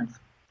coincidence.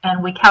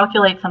 And we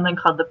calculate something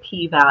called the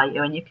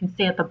p-value, and you can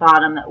see at the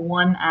bottom that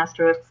 1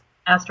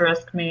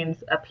 asterisk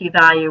means a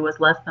p-value was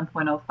less than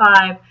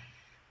 0.05,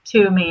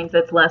 2 means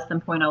it's less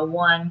than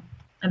 0.01,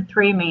 and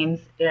 3 means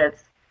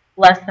it's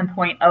less than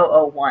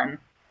 0.001.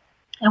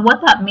 And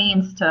what that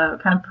means, to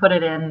kind of put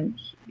it in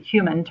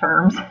human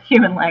terms,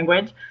 human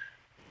language,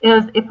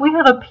 is if we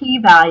have a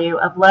p-value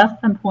of less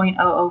than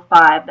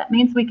 0.005, that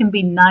means we can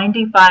be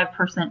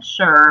 95%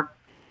 sure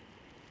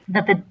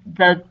that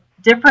the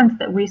difference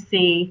that we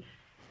see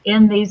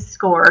in these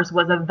scores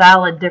was a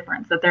valid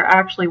difference, that there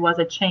actually was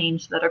a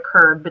change that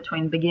occurred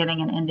between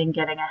beginning and ending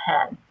getting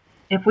ahead.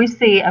 If we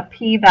see a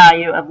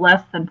p-value of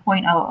less than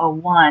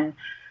 0.001,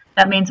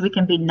 that means we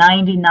can be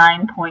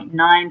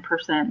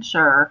 99.9%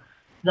 sure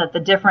that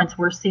the difference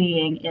we're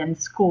seeing in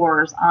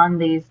scores on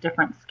these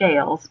different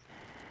scales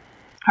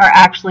are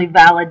actually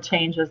valid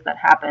changes that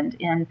happened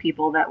in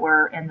people that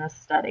were in this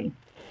study.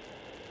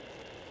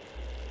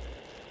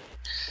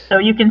 So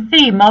you can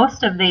see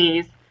most of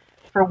these,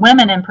 for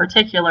women in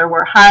particular,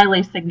 were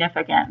highly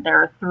significant.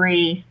 There are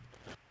 3,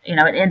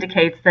 it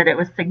indicates that it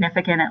was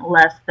significant at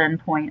less than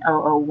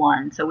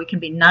 0.001. So we can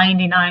be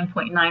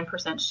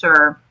 99.9%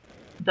 sure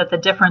that the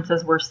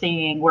differences we're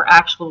seeing were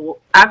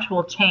actual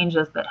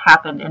changes that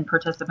happened in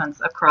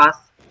participants across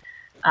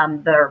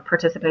their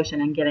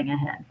participation in getting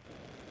ahead.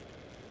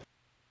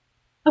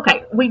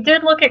 Okay, we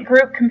did look at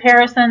group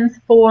comparisons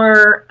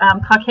for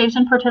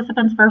Caucasian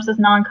participants versus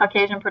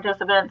non-Caucasian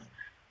participants.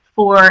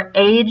 For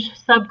age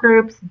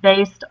subgroups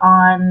based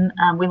on,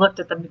 we looked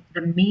at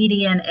the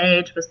median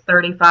age was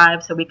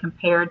 35, so we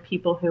compared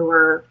people who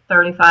were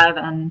 35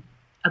 and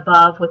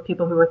above with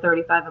people who were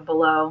 35 and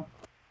below.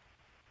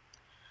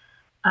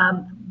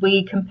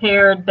 We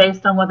compared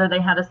based on whether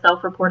they had a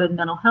self-reported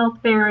mental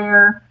health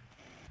barrier,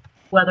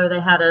 whether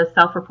they had a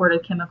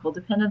self-reported chemical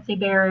dependency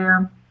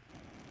barrier,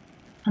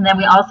 and then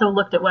we also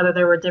looked at whether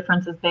there were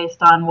differences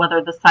based on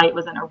whether the site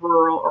was in a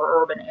rural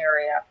or urban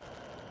area.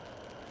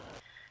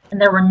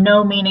 And there were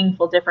no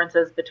meaningful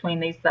differences between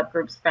these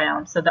subgroups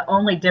found. So the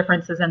only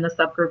differences in the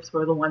subgroups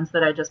were the ones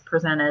that I just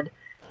presented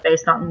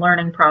based on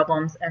learning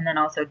problems and then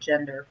also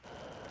gender.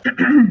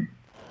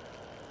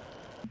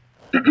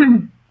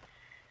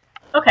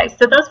 Okay,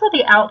 so those were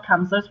the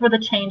outcomes. Those were the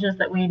changes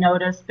that we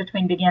noticed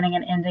between beginning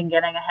and ending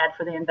getting ahead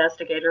for the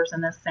investigators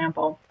in this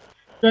sample.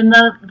 Then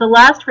the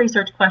last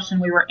research question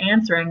we were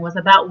answering was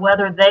about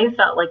whether they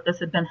felt like this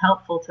had been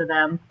helpful to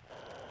them.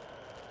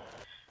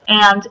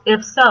 And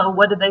if so,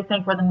 what did they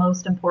think were the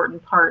most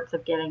important parts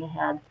of getting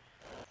ahead?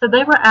 So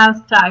they were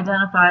asked to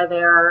identify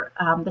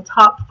the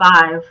top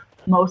 5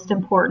 most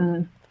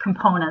important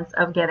components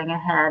of getting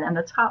ahead. And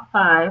the top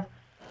 5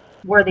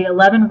 were the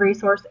 11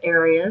 resource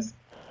areas,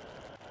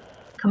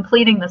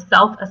 completing the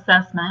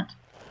self-assessment,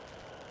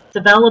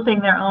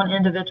 developing their own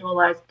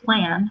individualized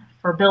plan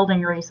for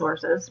building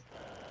resources,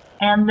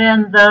 and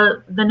then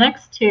the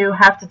next 2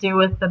 have to do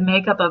with the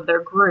makeup of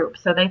their group.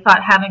 So they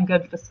thought having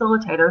good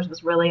facilitators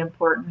was really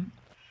important,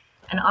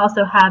 and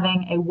also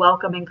having a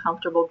welcoming,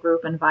 comfortable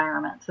group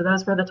environment. So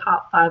those were the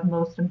top 5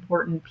 most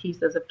important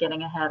pieces of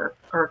getting ahead,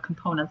 or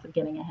components of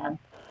getting ahead.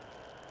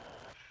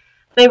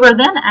 They were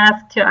then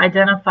asked to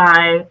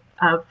identify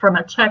from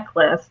a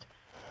checklist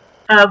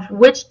of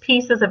which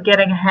pieces of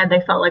getting ahead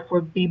they felt like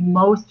would be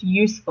most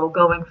useful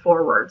going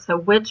forward. So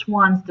which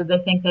ones did they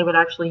think they would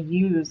actually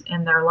use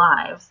in their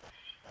lives?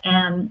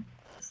 And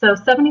so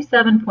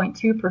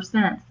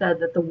 77.2% said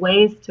that the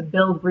ways to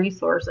build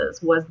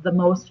resources was the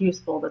most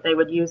useful that they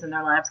would use in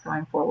their lives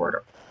going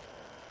forward.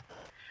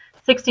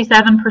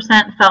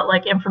 67% felt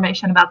like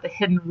information about the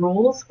hidden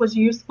rules was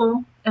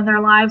useful in their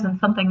lives and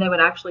something they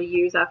would actually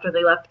use after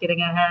they left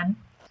getting ahead.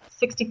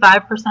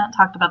 65%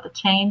 talked about the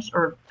change,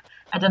 or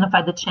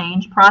identified the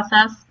change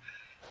process,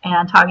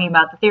 and talking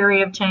about the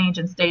theory of change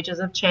and stages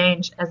of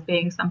change as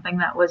being something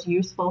that was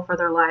useful for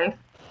their life.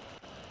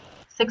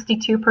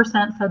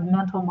 62% said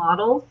mental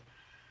models.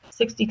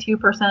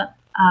 62%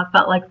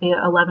 felt like the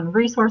 11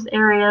 resource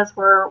areas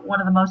were one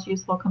of the most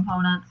useful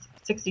components.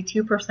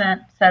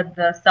 62% said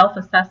the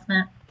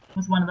self-assessment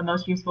was one of the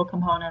most useful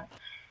components.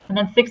 And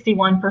then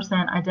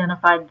 61%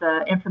 identified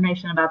the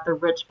information about the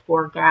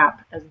rich-poor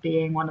gap as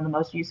being one of the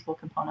most useful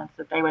components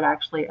that they would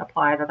actually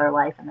apply to their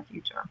life in the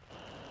future.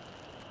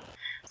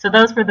 So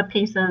those were the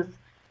pieces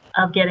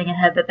of getting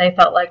ahead that they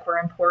felt like were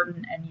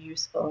important and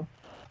useful.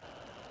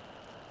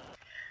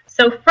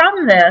 So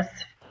from this,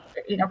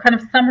 kind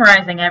of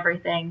summarizing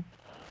everything,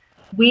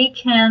 we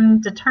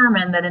can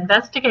determine that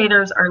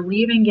investigators are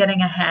leaving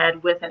Getting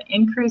Ahead with an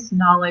increased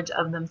knowledge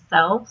of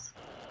themselves,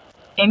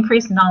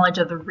 increased knowledge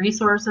of the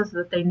resources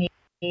that they need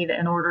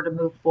in order to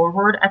move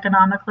forward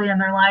economically in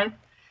their life,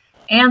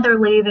 and they're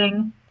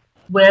leaving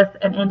with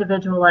an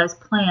individualized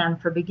plan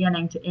for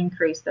beginning to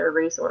increase their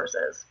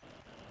resources.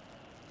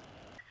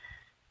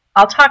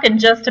 I'll talk in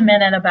just a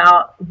minute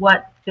about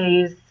what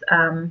these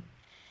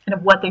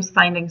what these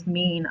findings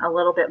mean a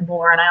little bit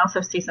more, and I also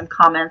see some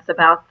comments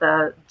about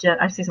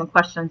some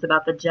questions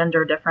about the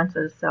gender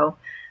differences, so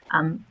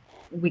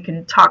we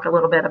can talk a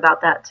little bit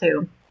about that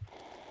too.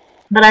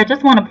 But I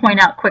just want to point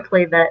out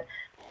quickly that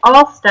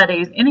all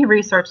studies, any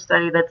research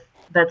study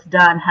that's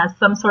done, has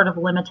some sort of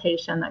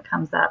limitation that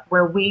comes up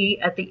where we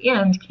at the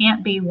end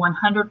can't be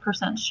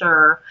 100%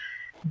 sure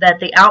that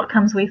the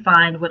outcomes we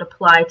find would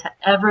apply to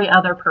every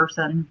other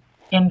person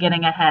in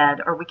Getting Ahead,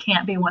 or we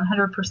can't be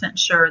 100%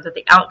 sure that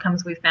the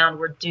outcomes we found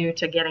were due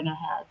to Getting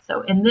Ahead.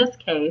 So in this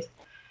case,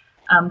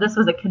 this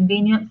was a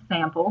convenient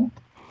sample.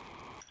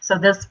 So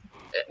this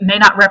may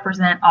not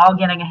represent all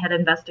Getting Ahead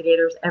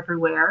investigators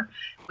everywhere.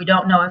 We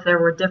don't know if there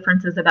were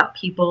differences about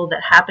people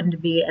that happened to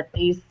be at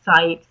these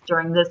sites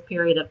during this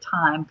period of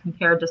time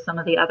compared to some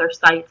of the other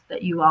sites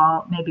that you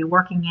all may be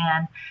working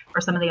in, or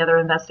some of the other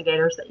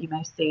investigators that you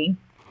may see.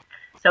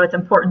 So it's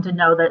important to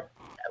know that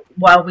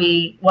while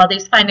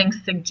these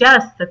findings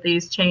suggest that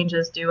these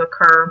changes do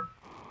occur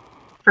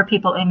for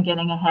people in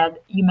Getting Ahead,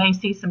 you may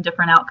see some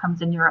different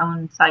outcomes in your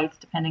own sites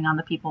depending on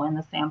the people in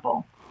the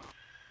sample.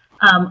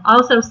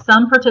 Also,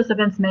 some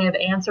participants may have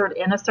answered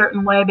in a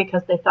certain way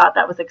because they thought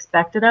that was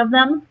expected of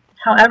them.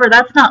 However,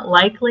 that's not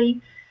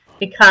likely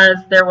because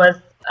there was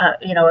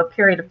a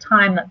period of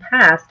time that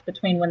passed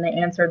between when they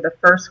answered the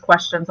first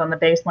questions on the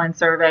baseline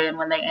survey and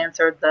when they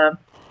answered the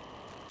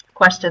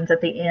questions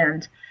at the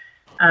end.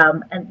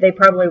 And they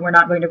probably were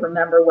not going to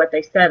remember what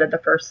they said at the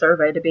first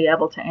survey to be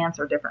able to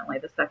answer differently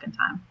the second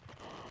time.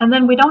 And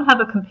then we don't have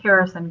a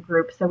comparison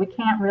group, so we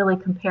can't really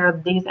compare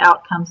these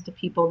outcomes to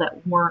people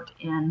that weren't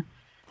in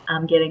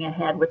Getting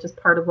Ahead, which is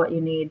part of what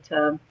you need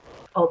to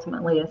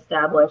ultimately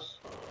establish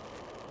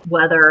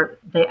whether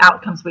the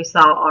outcomes we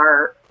saw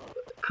are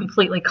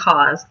completely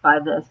caused by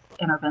this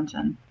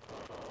intervention.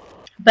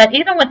 But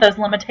even with those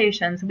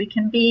limitations, we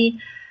can be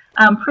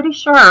pretty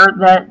sure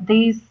that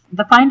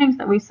the findings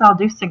that we saw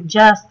do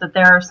suggest that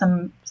there are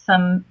some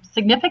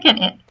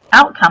significant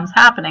outcomes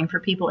happening for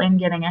people in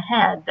Getting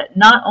Ahead, that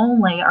not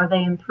only are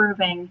they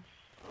improving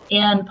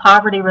in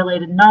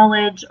poverty-related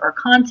knowledge or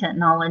content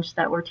knowledge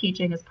that we're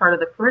teaching as part of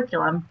the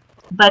curriculum,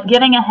 but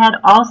Getting Ahead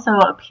also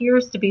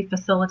appears to be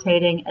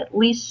facilitating at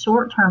least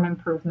short-term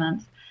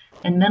improvements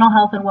in mental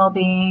health and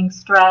well-being,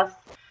 stress,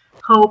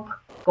 hope,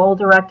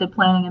 goal-directed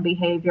planning and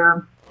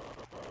behavior,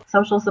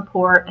 social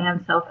support,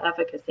 and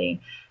self-efficacy.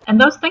 And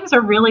those things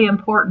are really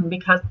important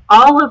because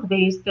all of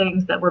these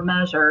things that were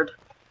measured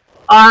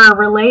are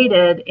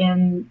related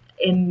in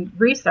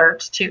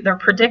research to, they're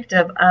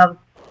predictive of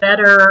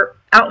better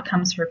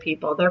outcomes for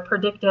people. They're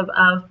predictive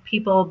of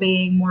people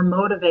being more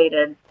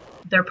motivated.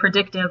 They're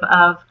predictive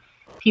of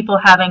people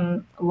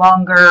having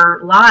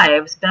longer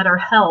lives, better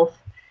health,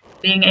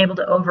 being able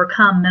to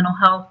overcome mental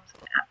health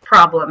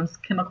problems,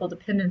 chemical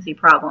dependency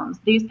problems.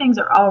 These things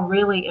are all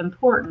really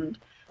important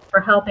for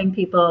helping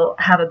people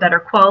have a better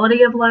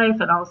quality of life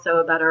and also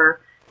a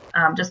better,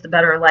 just a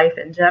better life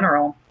in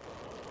general.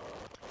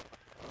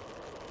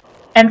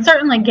 And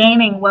certainly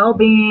gaining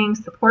well-being,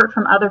 support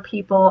from other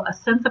people, a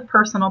sense of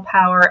personal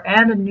power,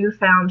 and a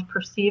newfound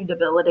perceived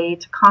ability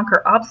to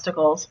conquer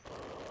obstacles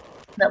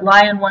that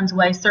lie in one's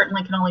way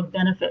certainly can only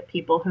benefit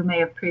people who may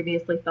have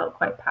previously felt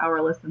quite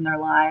powerless in their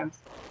lives.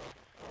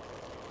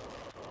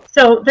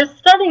 So this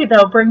study,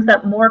 though, brings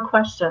up more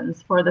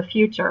questions for the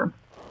future.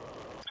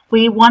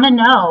 We want to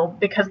know,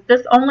 because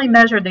this only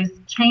measured these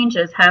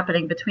changes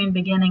happening between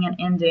beginning and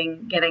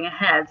ending Getting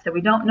Ahead, so we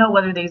don't know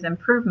whether these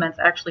improvements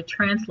actually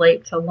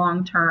translate to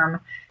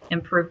long-term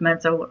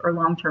improvements or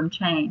long-term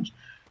change.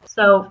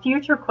 So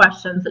future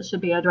questions that should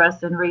be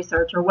addressed in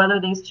research are whether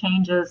these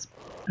changes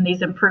and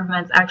these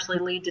improvements actually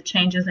lead to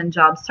changes in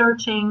job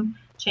searching,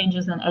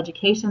 changes in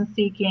education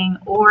seeking,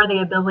 or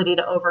the ability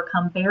to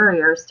overcome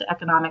barriers to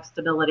economic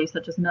stability,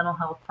 such as mental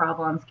health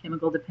problems,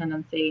 chemical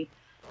dependency,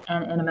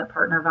 and intimate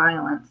partner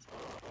violence.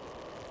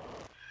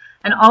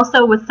 And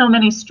also, with so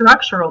many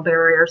structural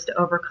barriers to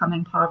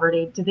overcoming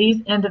poverty, do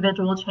these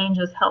individual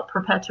changes help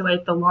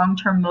perpetuate the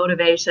long-term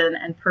motivation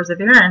and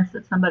perseverance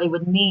that somebody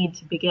would need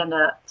to begin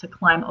to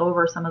climb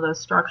over some of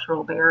those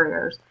structural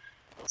barriers?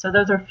 So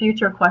those are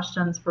future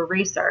questions for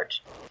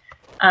research.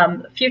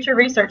 Future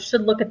research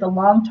should look at the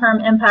long-term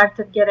impact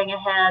of Getting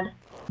Ahead,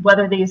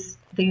 whether these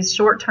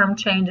short-term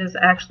changes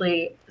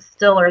actually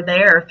still are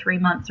there 3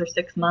 months or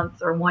 6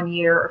 months or 1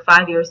 year or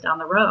 5 years down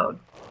the road.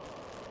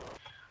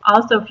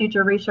 Also,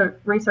 future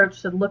research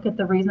should look at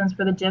the reasons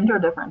for the gender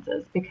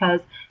differences,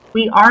 because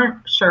we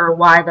aren't sure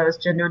why those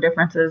gender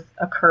differences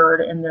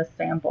occurred in this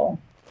sample.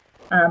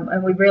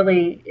 And we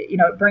really,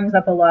 it brings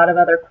up a lot of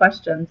other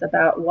questions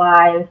about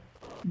why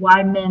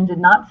why men did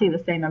not see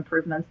the same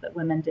improvements that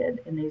women did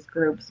in these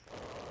groups.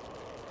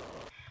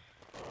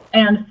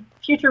 And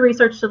future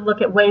research should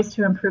look at ways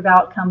to improve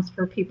outcomes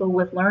for people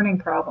with learning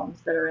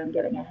problems that are in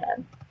getting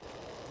ahead.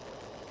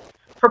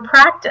 For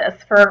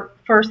practice,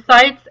 for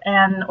sites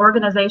and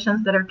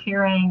organizations that are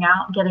carrying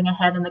out getting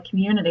ahead in the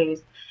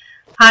communities,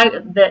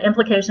 the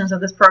implications of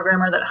this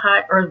program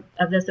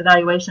of this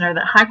evaluation are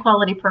that high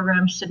quality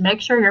programs should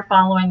make sure you're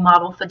following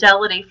model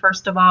fidelity,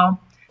 first of all,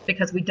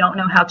 because we don't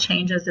know how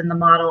changes in the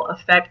model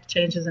affect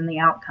changes in the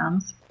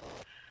outcomes.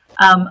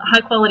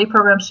 High quality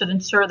programs should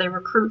ensure they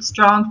recruit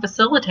strong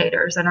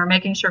facilitators and are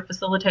making sure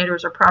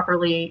facilitators are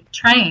properly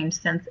trained,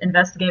 since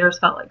investigators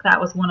felt like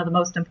that was one of the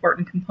most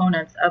important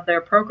components of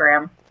their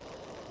program.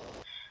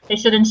 They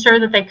should ensure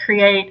that they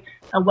create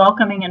a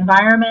welcoming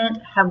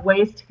environment, have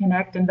ways to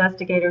connect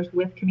investigators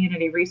with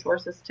community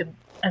resources to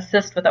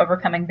assist with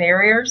overcoming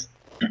barriers,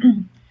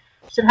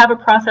 should have a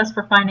process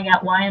for finding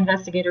out why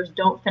investigators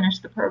don't finish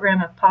the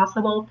program if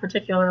possible,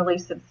 particularly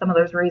since some of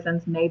those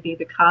reasons may be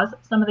because of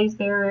some of these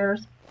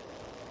barriers,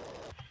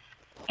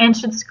 and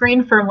should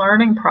screen for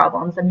learning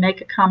problems and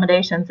make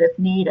accommodations if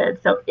needed.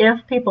 So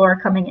if people are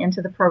coming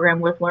into the program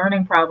with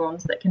learning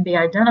problems that can be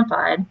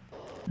identified,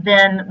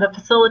 then the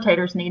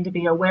facilitators need to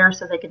be aware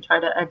so they can try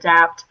to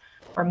adapt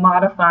or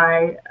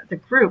modify the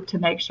group to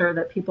make sure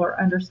that people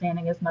are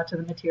understanding as much of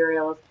the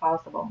material as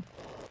possible.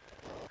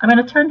 I'm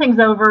going to turn things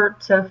over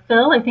to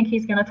Phil. I think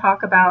he's going to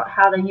talk about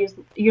how to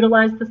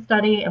utilize the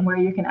study and where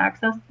you can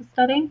access the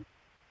study.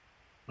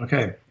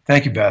 Okay,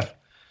 thank you, Beth.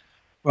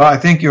 Well, I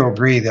think you'll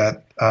agree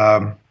that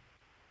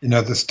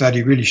the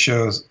study really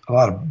shows a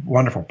lot of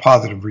wonderful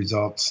positive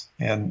results,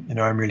 and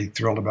I'm really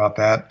thrilled about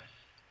that.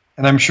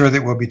 And I'm sure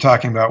that we'll be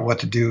talking about what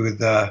to do with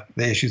the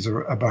issues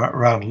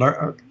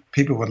around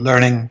people with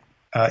learning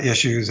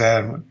issues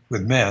and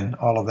with men.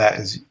 All of that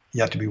is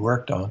yet to be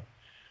worked on.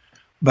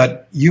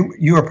 But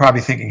you are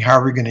probably thinking, how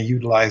are we going to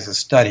utilize the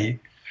study?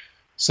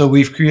 So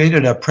we've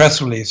created a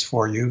press release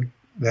for you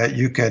that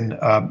you can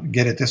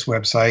get at this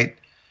website,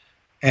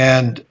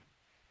 and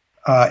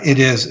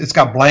it's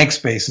got blank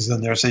spaces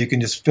in there, so you can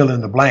just fill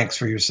in the blanks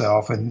for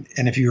yourself. And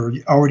if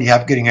you already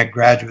have Getting Ahead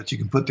graduates, you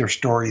can put their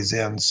stories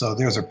in. So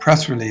there's a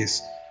press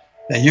release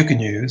that you can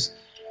use.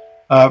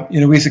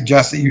 We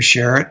suggest that you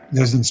share it.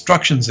 There's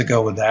instructions that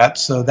go with that,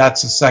 so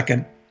that's the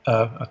second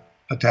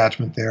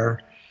attachment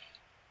there.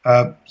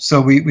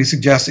 So we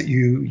suggest that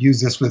you use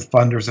this with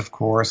funders, of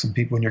course, and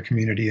people in your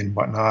community and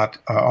whatnot.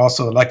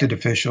 Also elected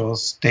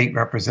officials, state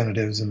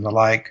representatives, and the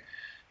like.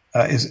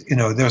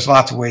 There's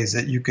lots of ways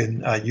that you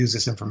can use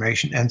this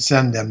information and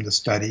send them the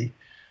study.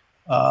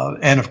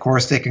 And of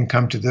course, they can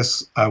come to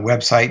this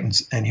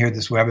website and hear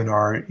this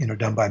webinar,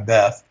 done by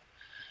Beth.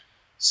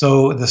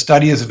 So the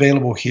study is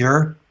available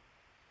here,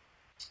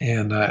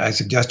 and I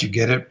suggest you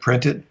get it,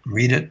 print it,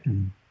 read it,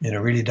 and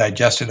really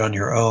digest it on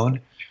your own.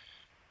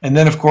 And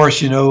then, of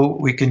course,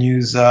 we can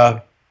use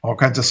all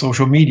kinds of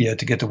social media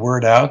to get the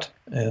word out,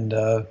 and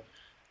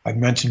I've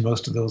mentioned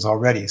most of those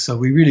already. So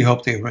we really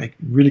hope they make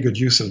really good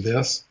use of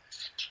this.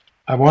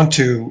 I want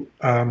to,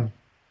 and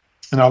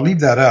I'll leave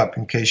that up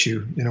in case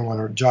you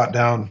want to jot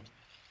down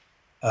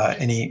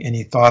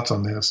any thoughts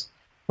on this.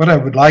 What I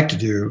would like to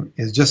do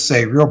is just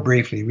say real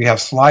briefly, we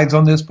have slides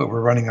on this, but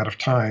we're running out of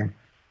time,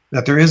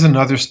 that there is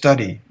another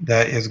study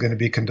that is going to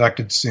be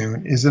conducted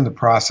soon, is in the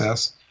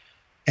process,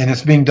 and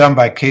it's being done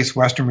by Case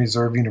Western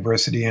Reserve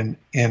University in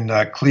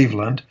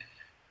Cleveland,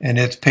 and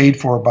it's paid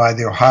for by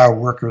the Ohio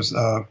Workers,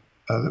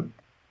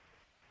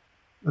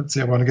 let's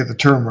see, I want to get the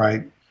term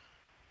right,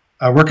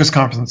 Workers'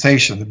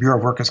 Compensation. The Bureau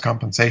of Workers'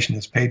 Compensation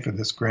has paid for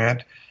this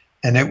grant,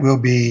 and it will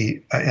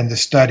be in the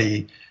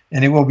study,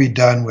 and it will be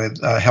done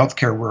with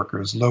healthcare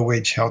workers,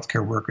 low-wage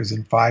healthcare workers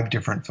in 5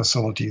 different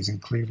facilities in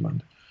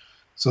Cleveland.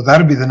 So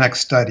that'll be the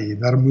next study.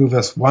 That'll move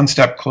us one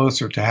step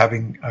closer to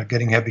having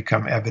Getting Ahead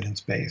become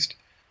evidence-based.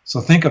 So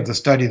think of the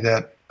study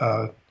that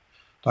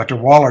Dr.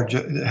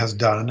 Wahler has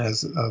done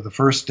as the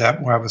first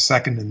step. We'll have a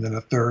second and then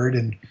a third,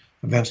 and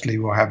eventually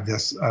we'll have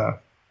this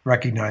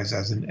recognized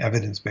as an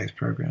evidence-based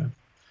program.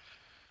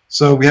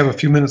 So we have a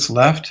few minutes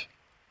left.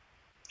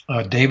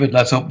 David,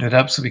 let's open it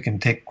up so we can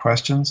take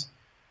questions.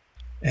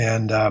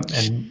 And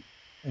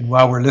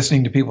while we're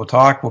listening to people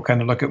talk, we'll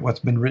kind of look at what's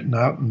been written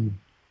out and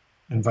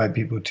invite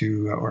people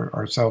to, or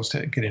ourselves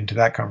to get into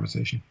that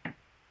conversation.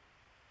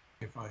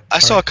 I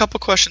saw a couple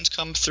questions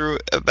come through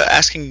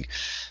asking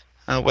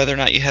whether or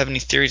not you have any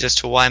theories as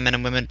to why men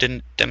and women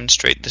didn't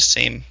demonstrate the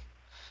same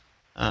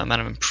amount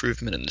of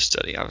improvement in the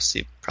study.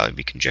 Obviously, it'd probably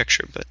be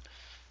conjecture, but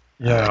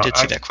I did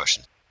see that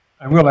question.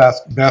 I will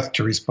ask Beth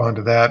to respond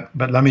to that,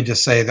 but let me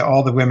just say that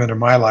all the women in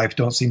my life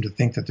don't seem to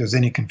think that there's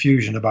any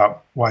confusion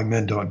about why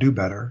men don't do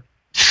better.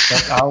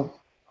 But I'll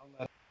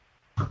let...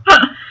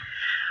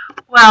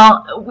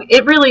 Well,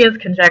 it really is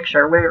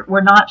conjecture.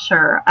 We're not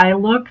sure. I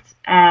looked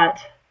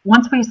at,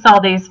 once we saw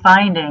these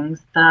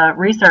findings, the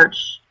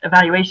research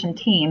evaluation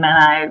team, and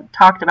I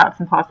talked about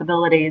some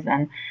possibilities,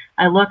 and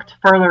I looked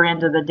further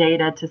into the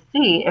data to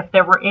see if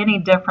there were any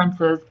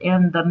differences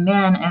in the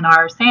men in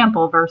our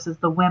sample versus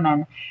the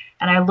women.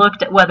 And I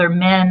looked at whether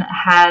men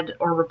had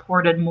or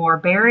reported more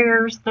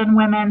barriers than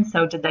women.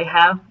 So did they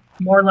have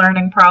more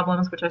learning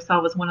problems, which I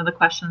saw was one of the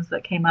questions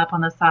that came up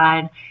on the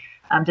side.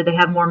 Did they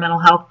have more mental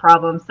health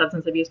problems,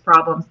 substance abuse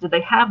problems? Did they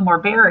have more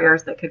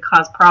barriers that could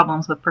cause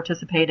problems with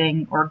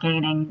participating or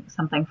gaining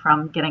something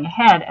from getting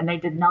ahead? And they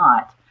did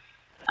not.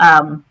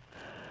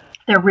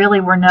 There really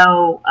were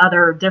no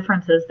other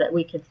differences that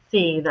we could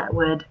see that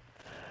would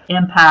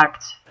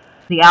impact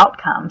the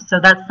outcomes. So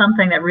that's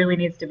something that really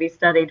needs to be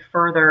studied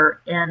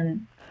further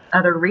in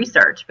other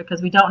research,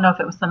 because we don't know if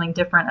it was something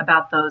different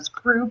about those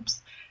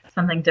groups,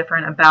 something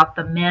different about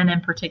the men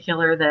in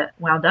particular that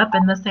wound up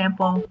in the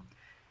sample.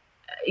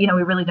 We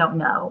really don't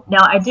know.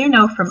 Now, I do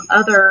know from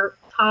other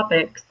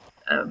topics,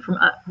 from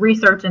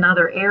research in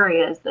other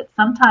areas, that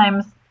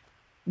sometimes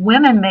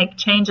women make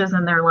changes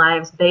in their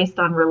lives based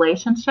on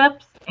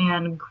relationships,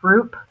 and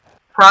group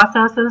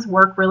processes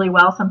work really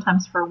well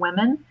sometimes for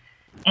women.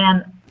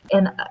 And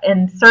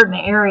in certain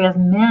areas,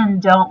 men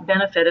don't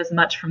benefit as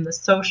much from the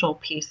social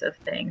piece of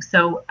things.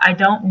 So I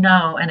don't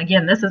know. And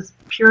again, this is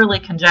purely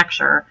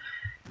conjecture.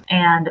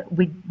 And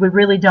we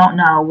really don't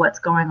know what's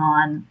going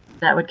on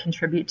that would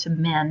contribute to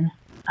men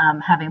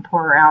having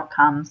poorer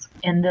outcomes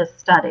in this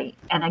study.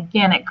 And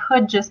again, it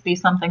could just be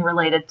something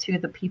related to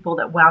the people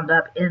that wound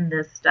up in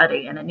this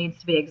study, and it needs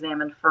to be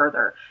examined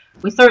further.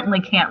 We certainly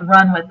can't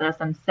run with this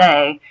and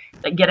say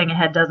that getting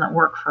ahead doesn't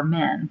work for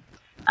men,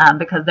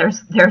 because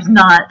there's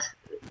not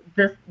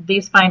this.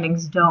 These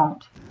findings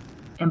don't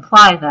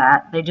imply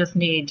that. It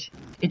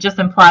just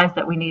implies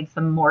that we need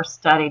some more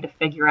study to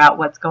figure out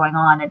what's going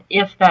on, and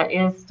if that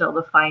is still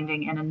the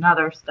finding in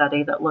another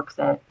study that looks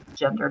at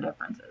gender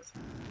differences.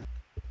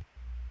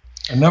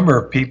 A number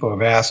of people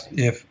have asked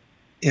if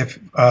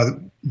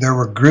there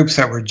were groups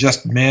that were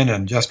just men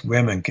and just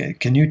women.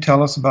 Can you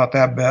tell us about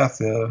that, Beth?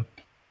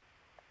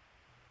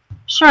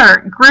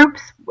 Sure.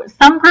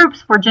 Some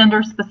groups were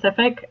gender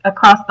specific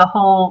across the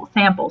whole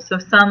sample. So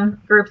some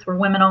groups were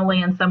women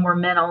only, and some were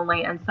men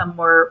only, and some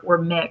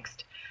were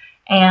mixed.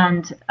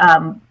 And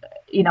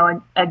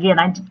again,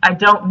 I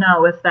don't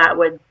know if that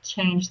would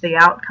change the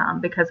outcome,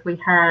 because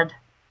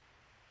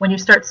when you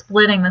start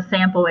splitting the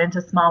sample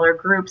into smaller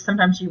groups,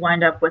 sometimes you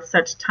wind up with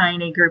such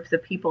tiny groups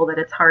of people that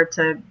it's hard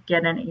to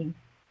get any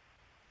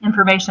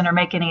information or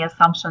make any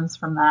assumptions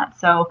from that.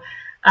 So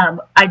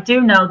I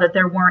do know that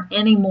there weren't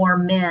any more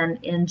men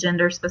in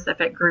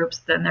gender-specific groups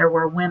than there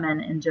were women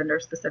in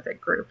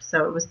gender-specific groups.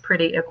 So it was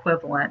pretty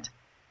equivalent.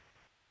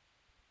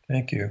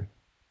 Thank you.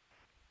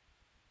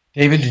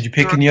 David, did you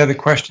pick any other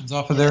questions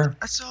off of there?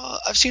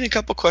 I've seen a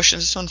couple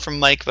questions. This one from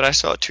Mike, but I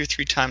saw it 2 or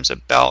 3 times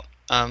about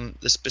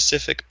the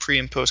specific pre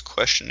and post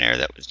questionnaire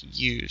that was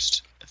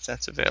used, if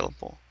that's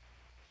available.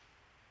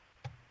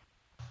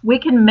 We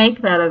can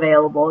make that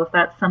available if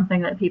that's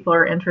something that people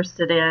are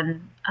interested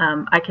in.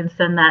 I can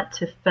send that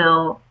to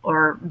Phil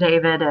or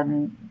David,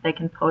 and they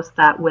can post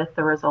that with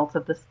the results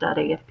of the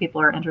study if people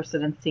are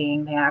interested in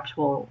seeing the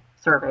actual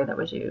survey that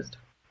was used.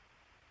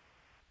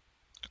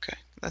 Okay,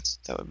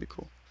 that would be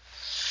cool.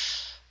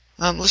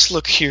 Let's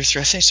look here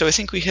through. I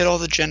think we hit all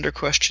the gender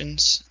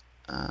questions.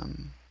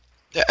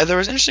 There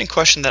was an interesting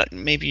question that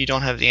maybe you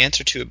don't have the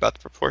answer to about the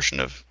proportion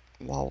of,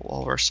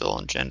 while we're still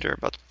on gender,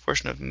 about the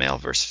proportion of male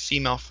versus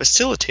female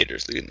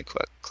facilitators leading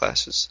the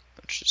classes,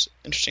 which is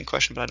an interesting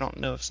question, but I don't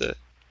know if the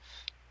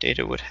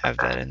data would have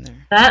that in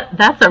there.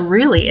 That's a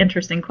really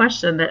interesting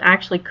question that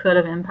actually could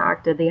have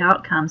impacted the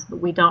outcomes, but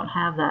we don't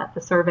have that.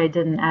 The survey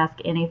didn't ask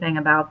anything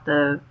about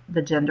the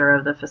gender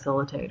of the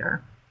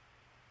facilitator.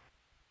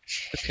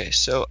 Okay,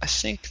 so I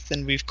think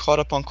then we've caught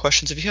up on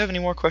questions. If you have any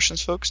more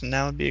questions, folks,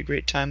 now would be a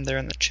great time there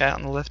in the chat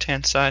on the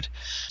left-hand side.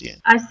 Yeah.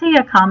 I see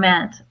a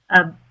comment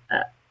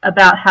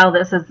about how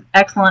this is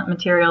excellent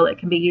material that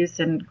can be used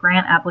in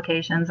grant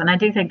applications, and I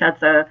do think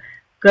that's a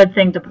good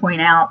thing to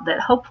point out, that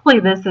hopefully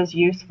this is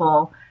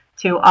useful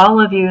to all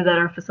of you that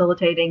are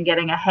facilitating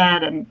Getting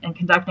Ahead and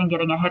conducting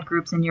Getting Ahead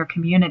groups in your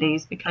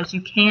communities, because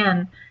you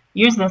can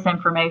use this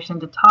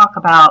information to talk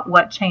about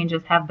what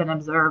changes have been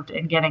observed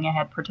in Getting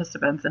Ahead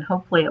participants, and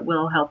hopefully it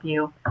will help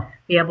you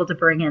be able to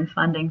bring in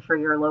funding for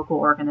your local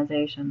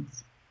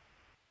organizations.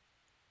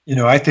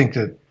 I think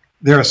that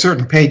there are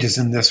certain pages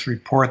in this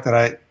report that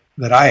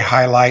I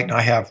highlight, and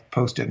I have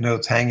Post-it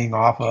notes hanging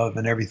off of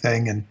and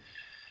everything, and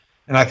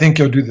I think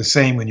you'll do the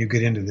same when you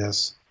get into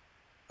this.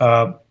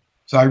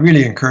 So I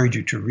really encourage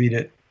you to read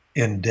it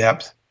in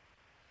depth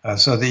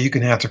so that you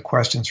can answer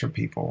questions for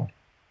people.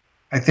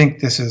 I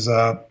think this is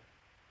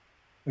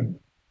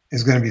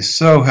going to be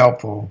so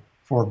helpful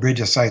for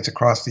Bridge of Sites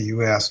across the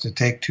U.S. to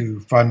take to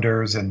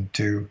funders and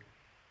to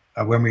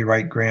when we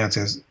write grants,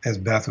 as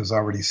Beth was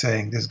already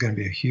saying. This is going to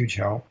be a huge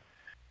help.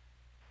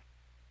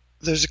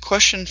 There's a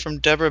question from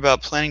Deborah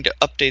about planning to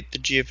update the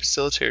GA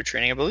Facilitator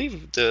training. I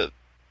believe it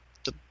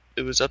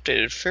was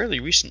updated fairly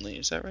recently.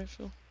 Is that right,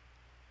 Phil?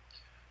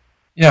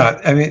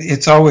 Yeah, I mean,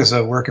 it's always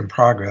a work in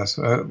progress.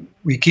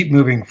 We keep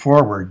moving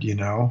forward,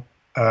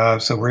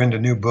 So we're into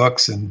new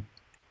books and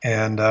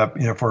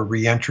for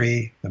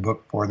reentry, the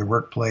book for the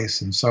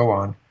workplace, and so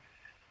on.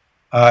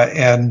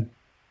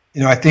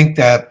 I think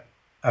that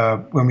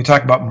when we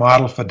talk about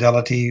model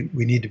fidelity,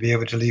 we need to be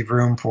able to leave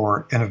room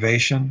for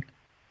innovation.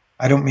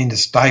 I don't mean to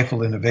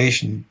stifle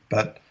innovation,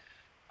 but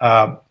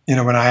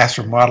when I asked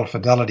for model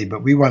fidelity,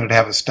 but we wanted to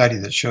have a study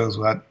that shows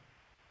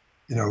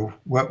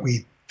what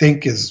we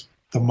think is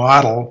the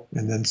model,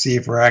 and then see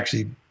if we're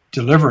actually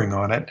delivering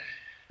on it.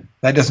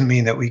 That doesn't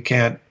mean that we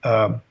can't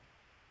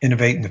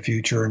innovate in the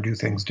future and do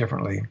things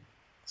differently.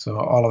 So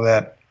all of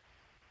that,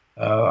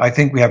 I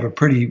think we have a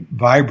pretty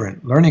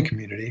vibrant learning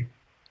community.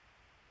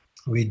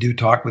 We do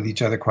talk with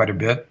each other quite a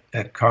bit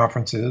at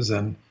conferences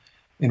and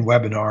in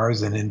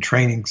webinars and in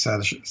training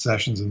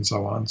sessions and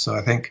so on. So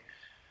I think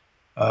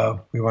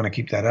we want to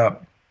keep that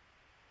up.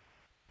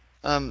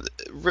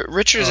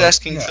 Richard is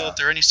asking, Phil, if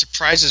there are any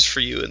surprises for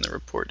you in the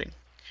reporting.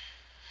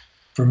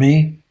 For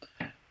me,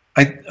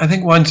 I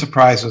think one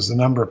surprise was the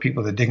number of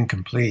people that didn't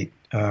complete,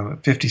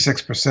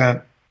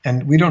 56%.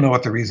 And we don't know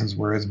what the reasons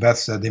were. As Beth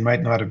said, they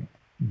might not have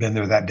been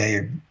there that day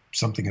or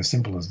something as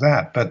simple as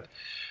that. But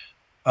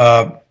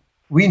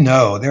we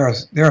know there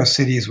are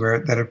cities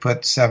that have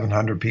put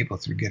 700 people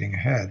through Getting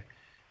Ahead.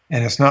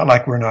 And it's not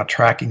like we're not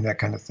tracking that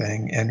kind of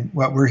thing. And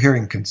what we're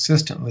hearing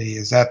consistently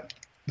is that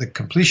the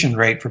completion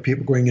rate for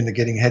people going into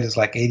Getting Ahead is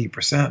like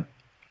 80%.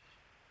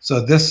 So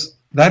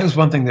that is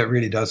one thing that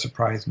really does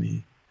surprise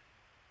me.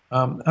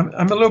 I'm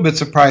a little bit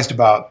surprised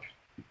about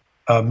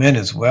men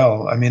as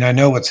well. I mean, I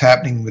know what's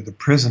happening with the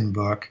prison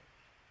book,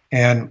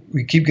 and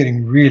we keep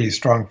getting really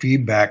strong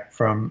feedback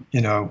from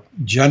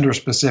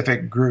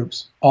gender-specific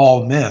groups,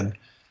 all men,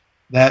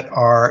 that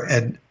are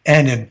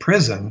in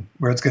prison,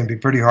 where it's going to be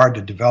pretty hard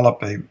to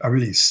develop a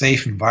really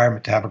safe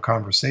environment to have a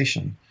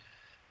conversation.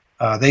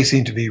 They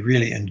seem to be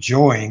really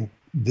enjoying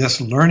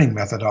this learning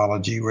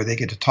methodology where they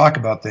get to talk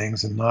about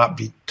things and not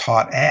be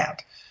taught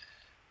at.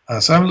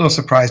 So I'm a little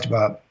surprised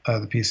about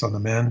the piece on the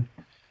men,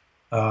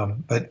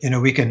 but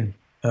we can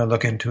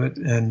look into it,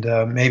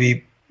 and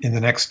maybe in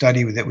the next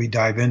study that we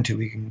dive into,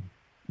 we can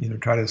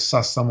try to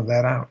suss some of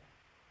that out.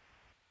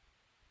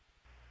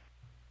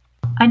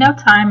 I know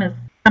time is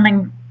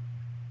coming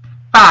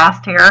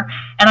fast here,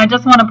 and I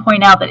just want to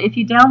point out that if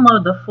you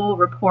download the full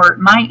report,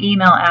 my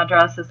email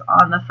address is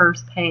on the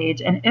first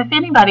page, and if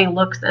anybody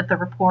looks at the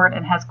report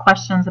and has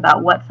questions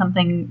about what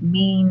something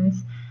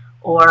means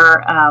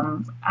or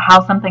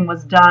how something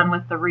was done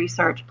with the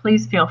research,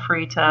 please feel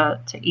free to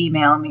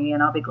email me,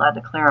 and I'll be glad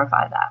to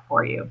clarify that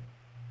for you.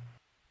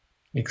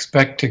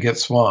 Expect to get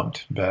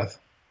swamped, Beth.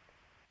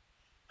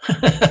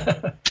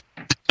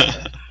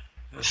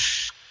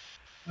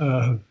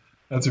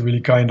 That's a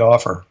really kind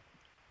offer.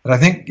 But I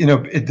think,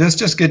 this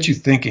just gets you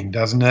thinking,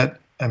 doesn't it?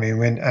 I mean,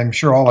 when I'm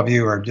sure all of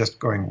you are just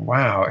going,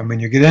 wow. And when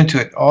you get into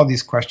it, all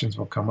these questions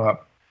will come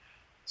up.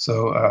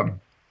 So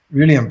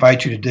really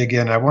invite you to dig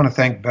in. I want to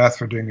thank Beth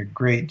for doing a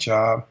great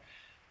job.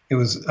 It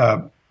was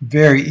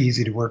very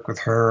easy to work with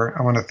her.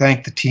 I want to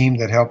thank the team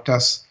that helped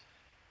us,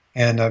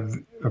 and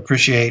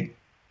appreciate,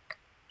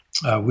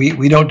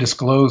 we don't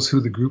disclose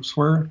who the groups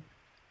were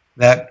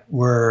that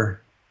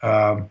were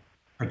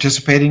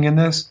participating in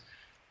this.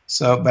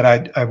 So, but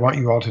I want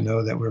you all to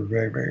know that we're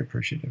very, very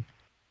appreciative.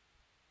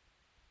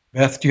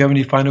 Beth, do you have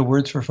any final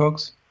words for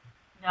folks?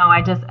 No,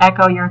 I just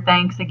echo your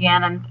thanks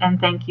again,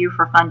 and thank you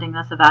for funding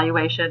this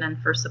evaluation and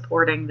for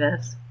supporting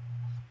this.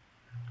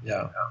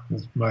 Yeah,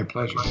 it's my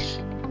pleasure.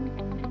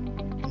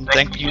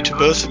 Thank you to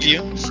both of you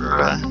for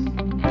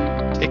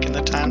taking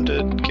the time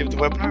to give the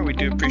webinar. We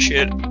do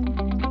appreciate it.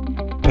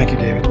 Thank you,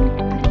 David.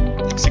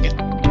 Thanks again.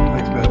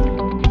 Thanks, Beth.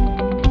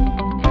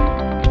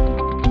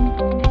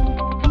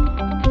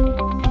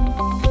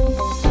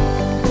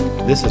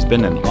 This has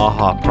been an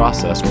AHA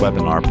Process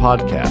webinar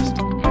podcast.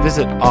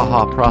 Visit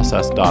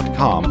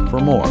ahaprocess.com for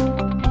more.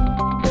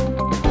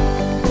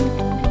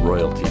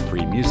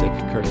 Royalty-free music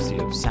courtesy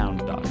of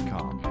Sound.